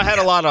 3. You know, I had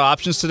a lot of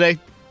options today.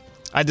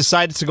 I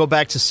decided to go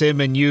back to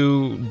Sim and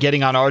you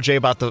getting on RJ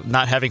about the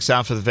not having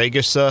sound for the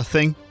Vegas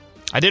thing.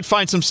 I did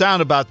find some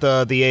sound about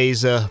the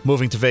A's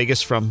moving to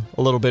Vegas from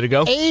a little bit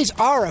ago. A's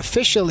are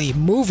officially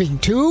moving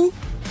to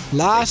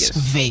Las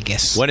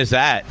Vegas. When is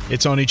that?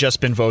 It's only just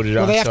been voted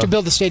on. Well, they have to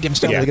build the stadium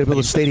still. Yeah, they got to build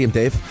a stadium,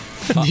 Dave.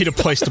 Need a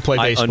place to play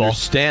baseball. I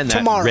understand that,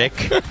 Tomorrow. Rick.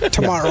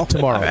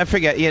 Tomorrow. I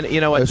forget. You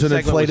know what? There's an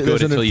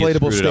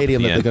inflatable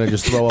stadium that they're going to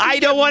just throw up. I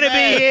don't want to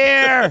be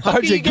here. How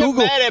can you get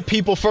mad at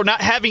people for not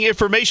having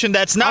information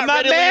that's not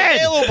readily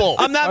available?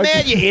 I'm not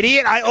mad, you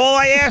idiot. All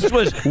I asked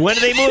was, when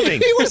are they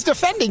moving? He was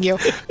defending you.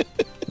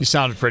 You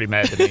sounded pretty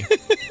mad to me.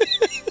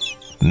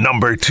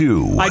 Number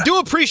 2. I do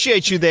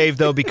appreciate you, Dave,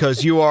 though,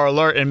 because you are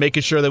alert and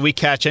making sure that we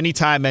catch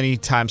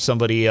anytime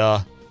somebody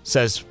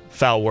says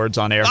foul words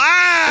on air.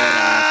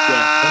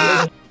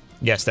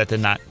 Yes, that did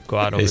not go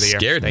out over the air. It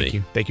scared me. Thank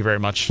you. Thank you very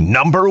much.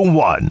 Number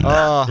 1.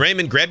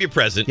 Raymond, grab your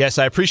present. Yes,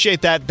 I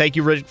appreciate that. Thank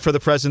you for the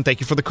present.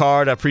 Thank you for the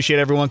card. I appreciate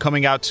everyone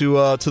coming out to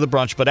the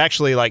brunch. But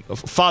actually, like,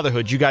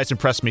 fatherhood, you guys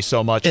impressed me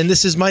so much. And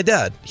this is my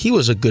dad. He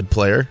was a good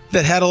player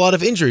that had a lot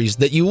of injuries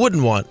that you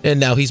wouldn't want. And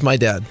now he's my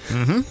dad.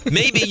 Mm-hmm.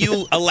 Maybe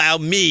you allow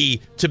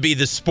me to be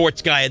the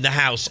sports guy in the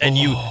house and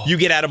you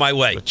get out of my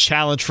way. A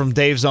challenge from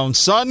Dave's own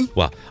son.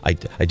 Well, I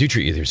do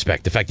treat you with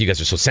respect. The fact that you guys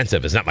are so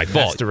sensitive is not my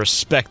fault. That's the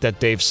respect that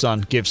Dave's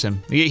son gives him.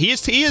 He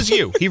is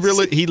you.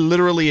 He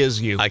literally is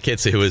you. I can't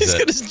say who is He's that.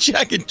 got his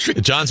jacket.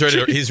 John's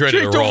ready. He's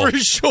ready to roll. Over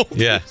his shoulder.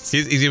 Yeah,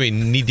 he's gonna be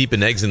knee deep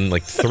in eggs in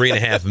like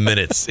 3.5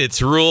 minutes.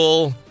 It's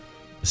Rule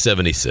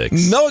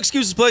 76. No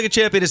excuses playing a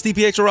champion. It's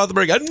DPH or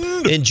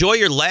Rothenberg. Enjoy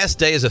your last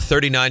day as a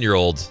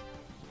 39-year-old.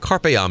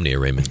 Carpe Omnia,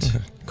 Raymond.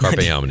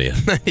 Carpe Omnia.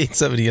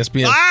 870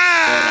 ESPN.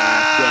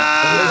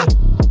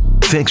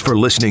 Thanks for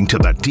listening to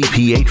the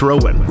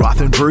DiPietro and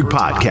Rothenberg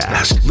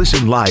podcast.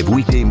 Listen live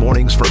weekday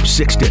mornings from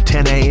 6 to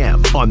 10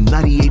 a.m. on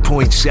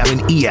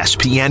 98.7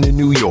 ESPN in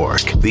New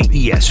York, the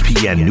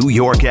ESPN New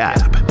York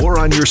app, or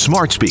on your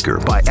smart speaker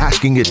by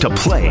asking it to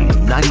play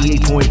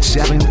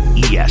 98.7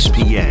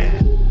 ESPN.